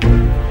fun.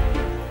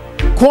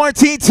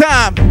 Quarantine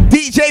time,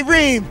 DJ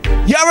Reem.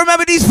 Y'all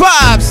remember these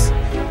vibes?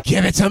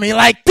 Give it to me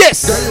like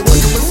this. Girl, you're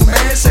working with some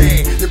ass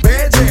hand. Your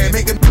bad jam,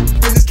 make a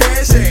in his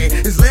cash hand.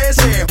 His last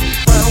hand,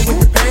 found with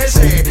your past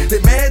hand. They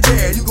mad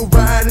jam, you can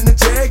ride in the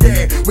jag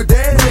hand. With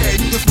that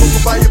hand, you can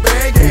smoke by your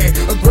bag hand.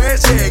 A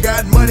grass hand,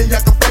 got money, I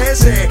can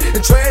fast hand.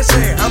 And trash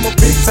hand, I'm a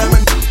big time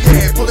hand.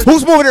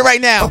 Who's moving it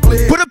right now?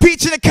 Put a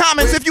peach in the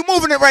comments if you're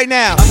moving it right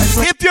now.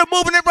 If you're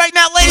moving it right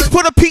now, ladies,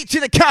 put a peach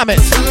in the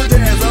comments. Good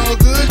jazz, all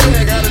good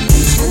jazz. Got a new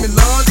swimming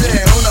long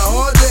jazz on the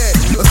hard jazz.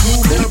 A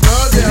smooth little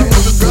broad jazz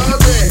on the girl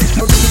jazz.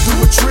 I'm gonna do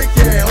a trick,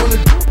 yeah, on the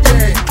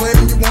yeah.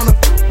 Claiming you wanna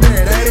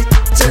man, that ain't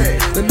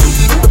jazz. The new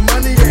with the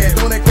money,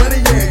 yeah, on that money,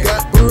 yeah.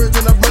 Got birds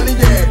in the money,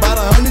 yeah, about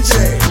 100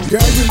 jazz.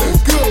 Girl, you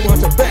look good,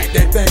 want to back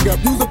that thing up.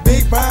 You's a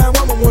big fine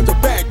woman, want to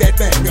back that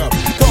thing up.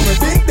 Call me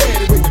Big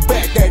Daddy when you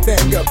back that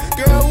thing up.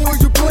 Girl, who is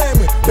you playing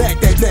with? Back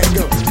that thing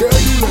up. Girl,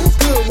 you look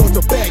good, want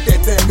to back that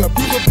thing up.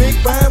 You's a big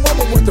fine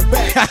woman, want to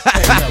back that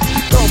thing up.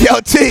 Yo,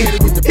 T.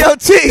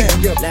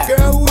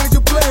 Girl, who is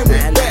you playing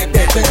with? Back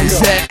that thing up.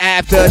 Said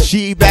after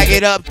she back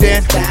it up,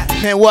 then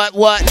what?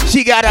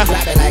 She gotta. After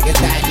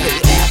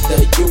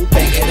you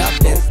back it up,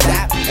 then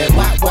stop. And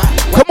what?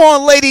 Come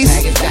on, ladies.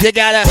 You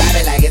gotta.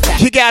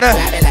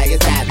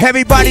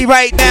 Everybody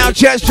right now,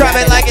 just drop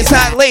it like it's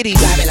hot,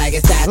 ladies.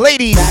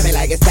 Ladies, drop it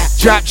like it's hot.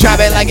 Drop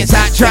it like it's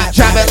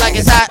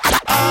hot.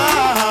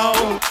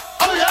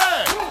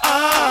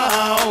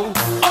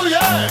 Oh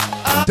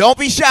yeah. Don't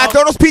be shy.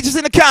 Throw those peaches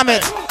in the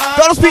comments.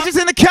 Throw those peaches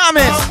in the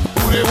comments.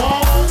 Who they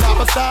want? Top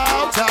of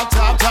style, top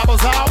of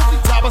style,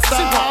 top of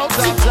style, top.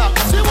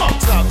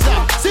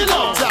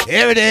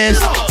 Here it is.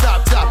 Now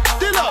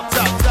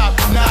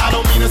I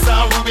don't mean to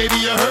sound rude,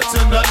 baby, it hurts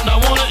or nothing. I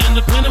want an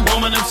independent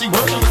woman if she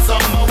working with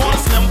something. I want a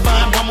slim,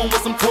 fine woman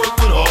with some twerk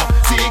with her.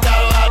 She ain't got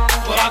a lot,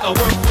 but I can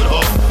work with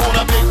her. Want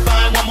a big,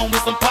 fine woman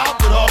with some pop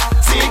with her.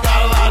 She ain't got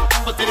a lot,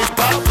 but then it's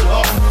pop with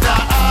her.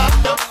 Now I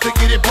up to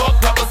get it buck,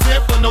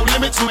 represent for no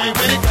limit. You ain't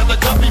ready, got the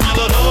company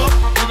mill it up.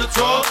 In the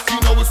truck, you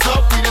know what's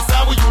up. We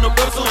decide we're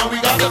universal and we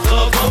got the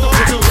club.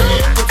 Put your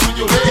head, between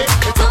your leg.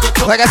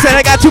 Like I said,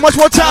 I got too much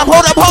more time.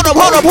 Hold up.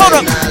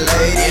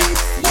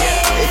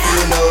 If you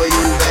know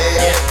you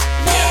bad,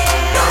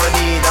 don't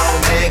need no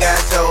man,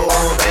 got your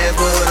own bands,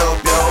 put up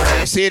your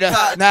hands. See the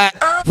not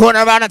run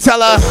around and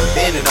tell her.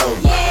 Bend it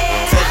over,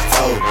 touch your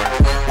toe,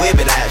 whip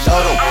it out, show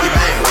them, you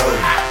bang roll.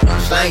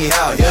 Slang it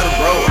out, hit the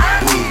road,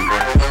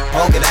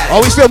 honk it out.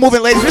 Oh, we still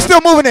moving, ladies. We're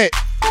still moving it.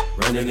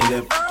 Running it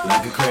up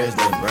like a crash,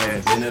 then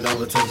brand. Bend it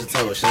over, touch your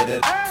toe, shut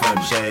that from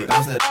the shade.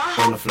 Bounce that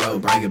on the floor,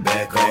 bring it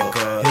back up.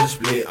 Hit a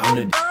split on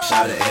the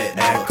shout it at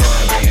that car.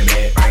 Bring it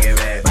back, bring it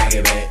back, bring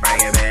it back,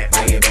 bring it back,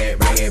 bring it back,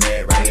 bring it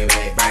back, bring it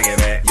back, bring it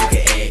back. You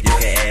can add, you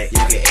can add,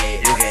 you can add,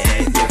 you can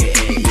add, you can add,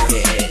 you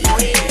can add, you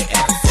can add.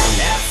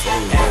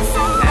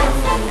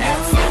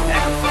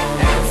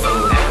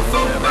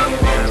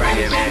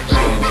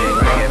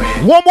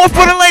 One more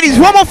for the ladies.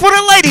 One more for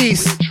the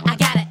ladies. I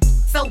got it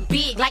so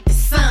big like the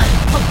sun.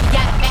 Hope you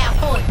got a mouth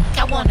for it.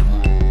 I wanna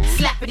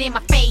slap it in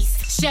my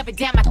face, shove it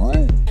down my.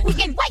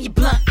 Weekend, why you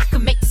blunt? I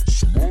can make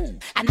this.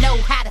 I know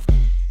how to.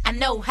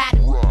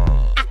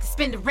 I can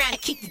spin around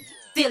and keep the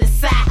still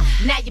inside.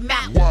 Now you're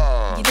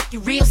out. You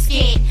looking real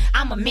scared.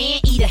 I'm a man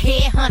eater,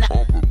 head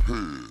hunter.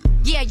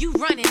 Yeah, you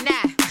running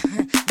now.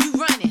 You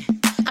running.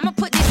 I'ma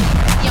put this.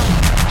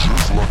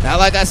 Now,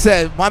 like I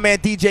said, my man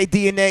DJ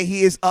DNA,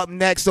 he is up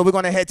next, so we're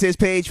going to head to his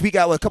page. We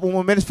got a couple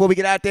more minutes before we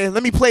get out there.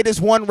 Let me play this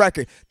one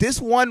record.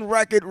 This one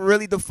record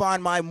really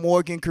defined my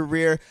Morgan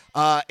career.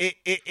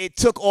 It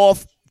took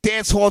off,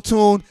 dance hall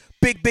tune,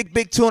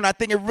 big tune. I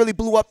think it really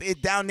blew up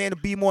it down there to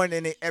be more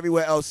than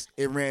everywhere else.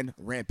 It ran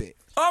rampant.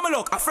 Oh, my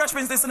look, a fresh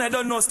prince this and I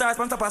don't know stars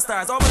from top of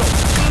stars. Oh, my look,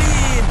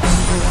 clean.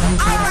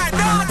 All right,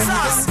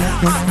 dancers,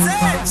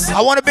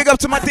 I want to big up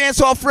to my dance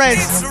hall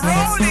friends.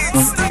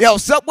 Yo,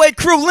 Subway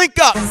crew, link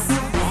up.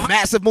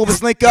 Massive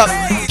Movers, link up.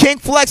 King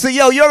Flexer,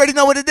 yo, you already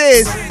know what it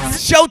is.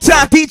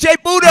 Showtime, DJ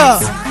Buddha.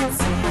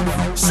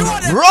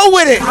 Roll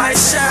with it. My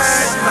shirt,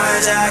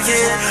 my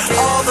jacket,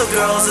 all the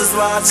girls is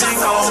watching.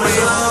 Oh, we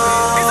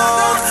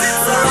love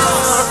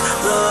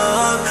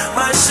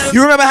my shirt.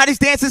 You remember how these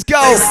dances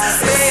go?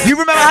 You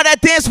remember how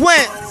that dance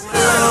went?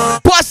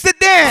 Bust the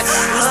dance.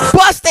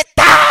 Bust it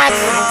dance.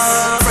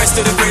 Fresh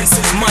to the prince,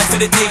 mind to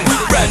the thing.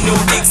 Brand new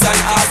kicks and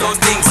all those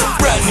things.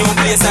 Brand new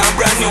blaze and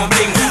brand new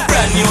bling.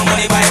 Brand new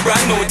money buy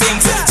brand new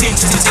things. Ching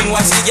ching ching,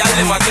 watch the gyal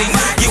dem a cling.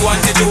 You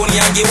want to junior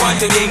and you want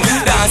to ding.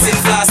 Dancing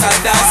class and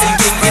dancing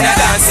king. In a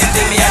dancing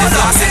thing, me and the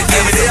dancing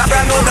king. Every day a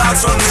brand new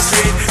dance from the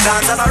street.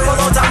 Dance and I roll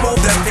out and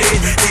move them feet.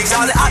 Teach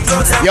all the hot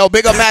girls. Yo,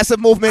 big up Massive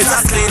Movement.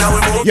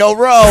 Yo,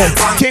 Ro,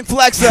 King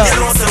Flexer,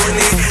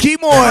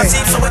 Keymoy,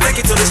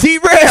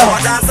 T-Rail.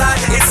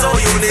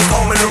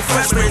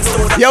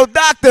 Yo,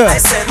 Doctor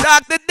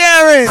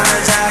Darren.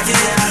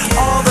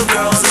 All the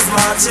girls is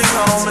marching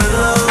home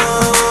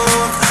alone.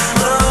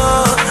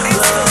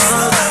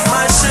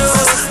 My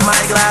shoes, my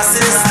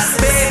glasses,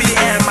 baby,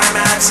 and my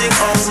matching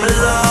home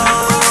alone.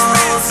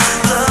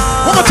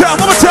 One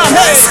more time,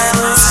 hey.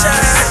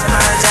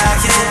 My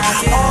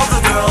jacket, all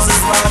the girls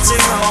is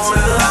marching home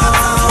alone.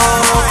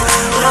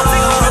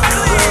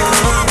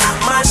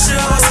 My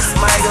shoes,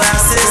 my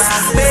glasses,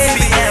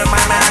 baby, and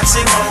my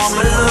matching home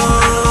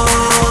alone.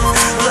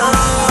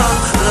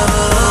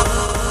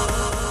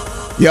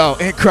 Yo,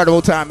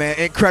 incredible time, man.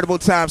 Incredible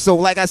time. So,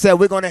 like I said,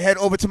 we're going to head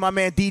over to my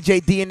man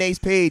DJ DNA's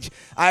page.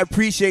 I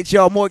appreciate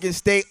y'all. Morgan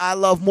State. I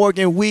love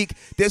Morgan Week.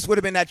 This would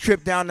have been that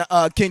trip down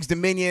to King's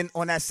Dominion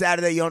on that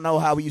Saturday. You don't know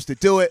how we used to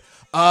do it.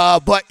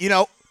 But, you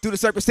know, due to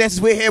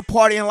circumstances, we're here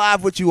partying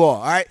live with you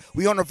all right?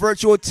 We on a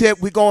virtual tip.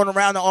 We're going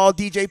around to all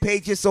DJ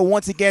pages. So,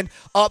 once again,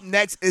 up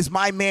next is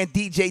my man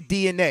DJ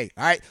DNA,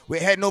 all right? We're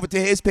heading over to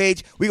his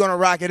page. We're going to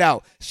rock it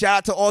out. Shout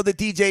out to all the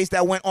DJs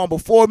that went on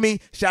before me.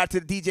 Shout out to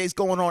the DJs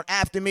going on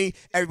after me.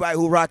 Everybody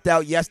who rocked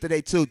out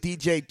yesterday, too.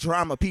 DJ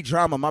Drama, P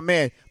Drama, my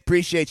man.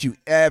 Appreciate you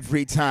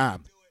every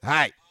time. All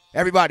right,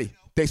 everybody,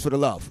 thanks for the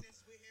love.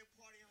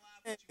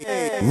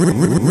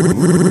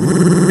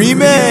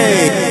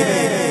 Remake.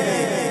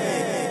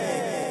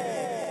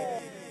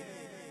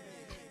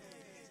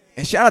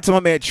 And shout out to my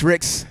man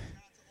Tricks.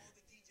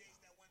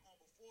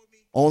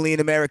 Only in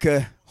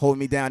America, holding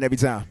me down every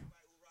time.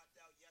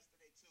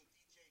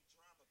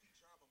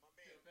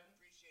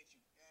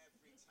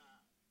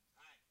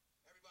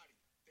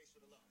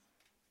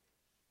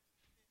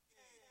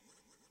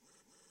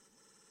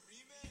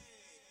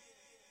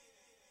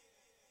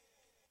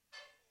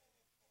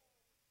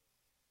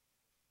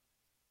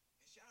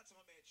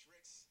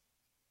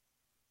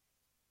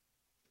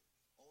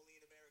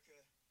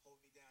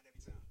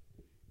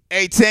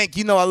 Hey, Tank,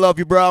 you know I love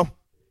you, bro.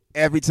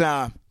 Every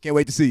time. Can't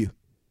wait to see you.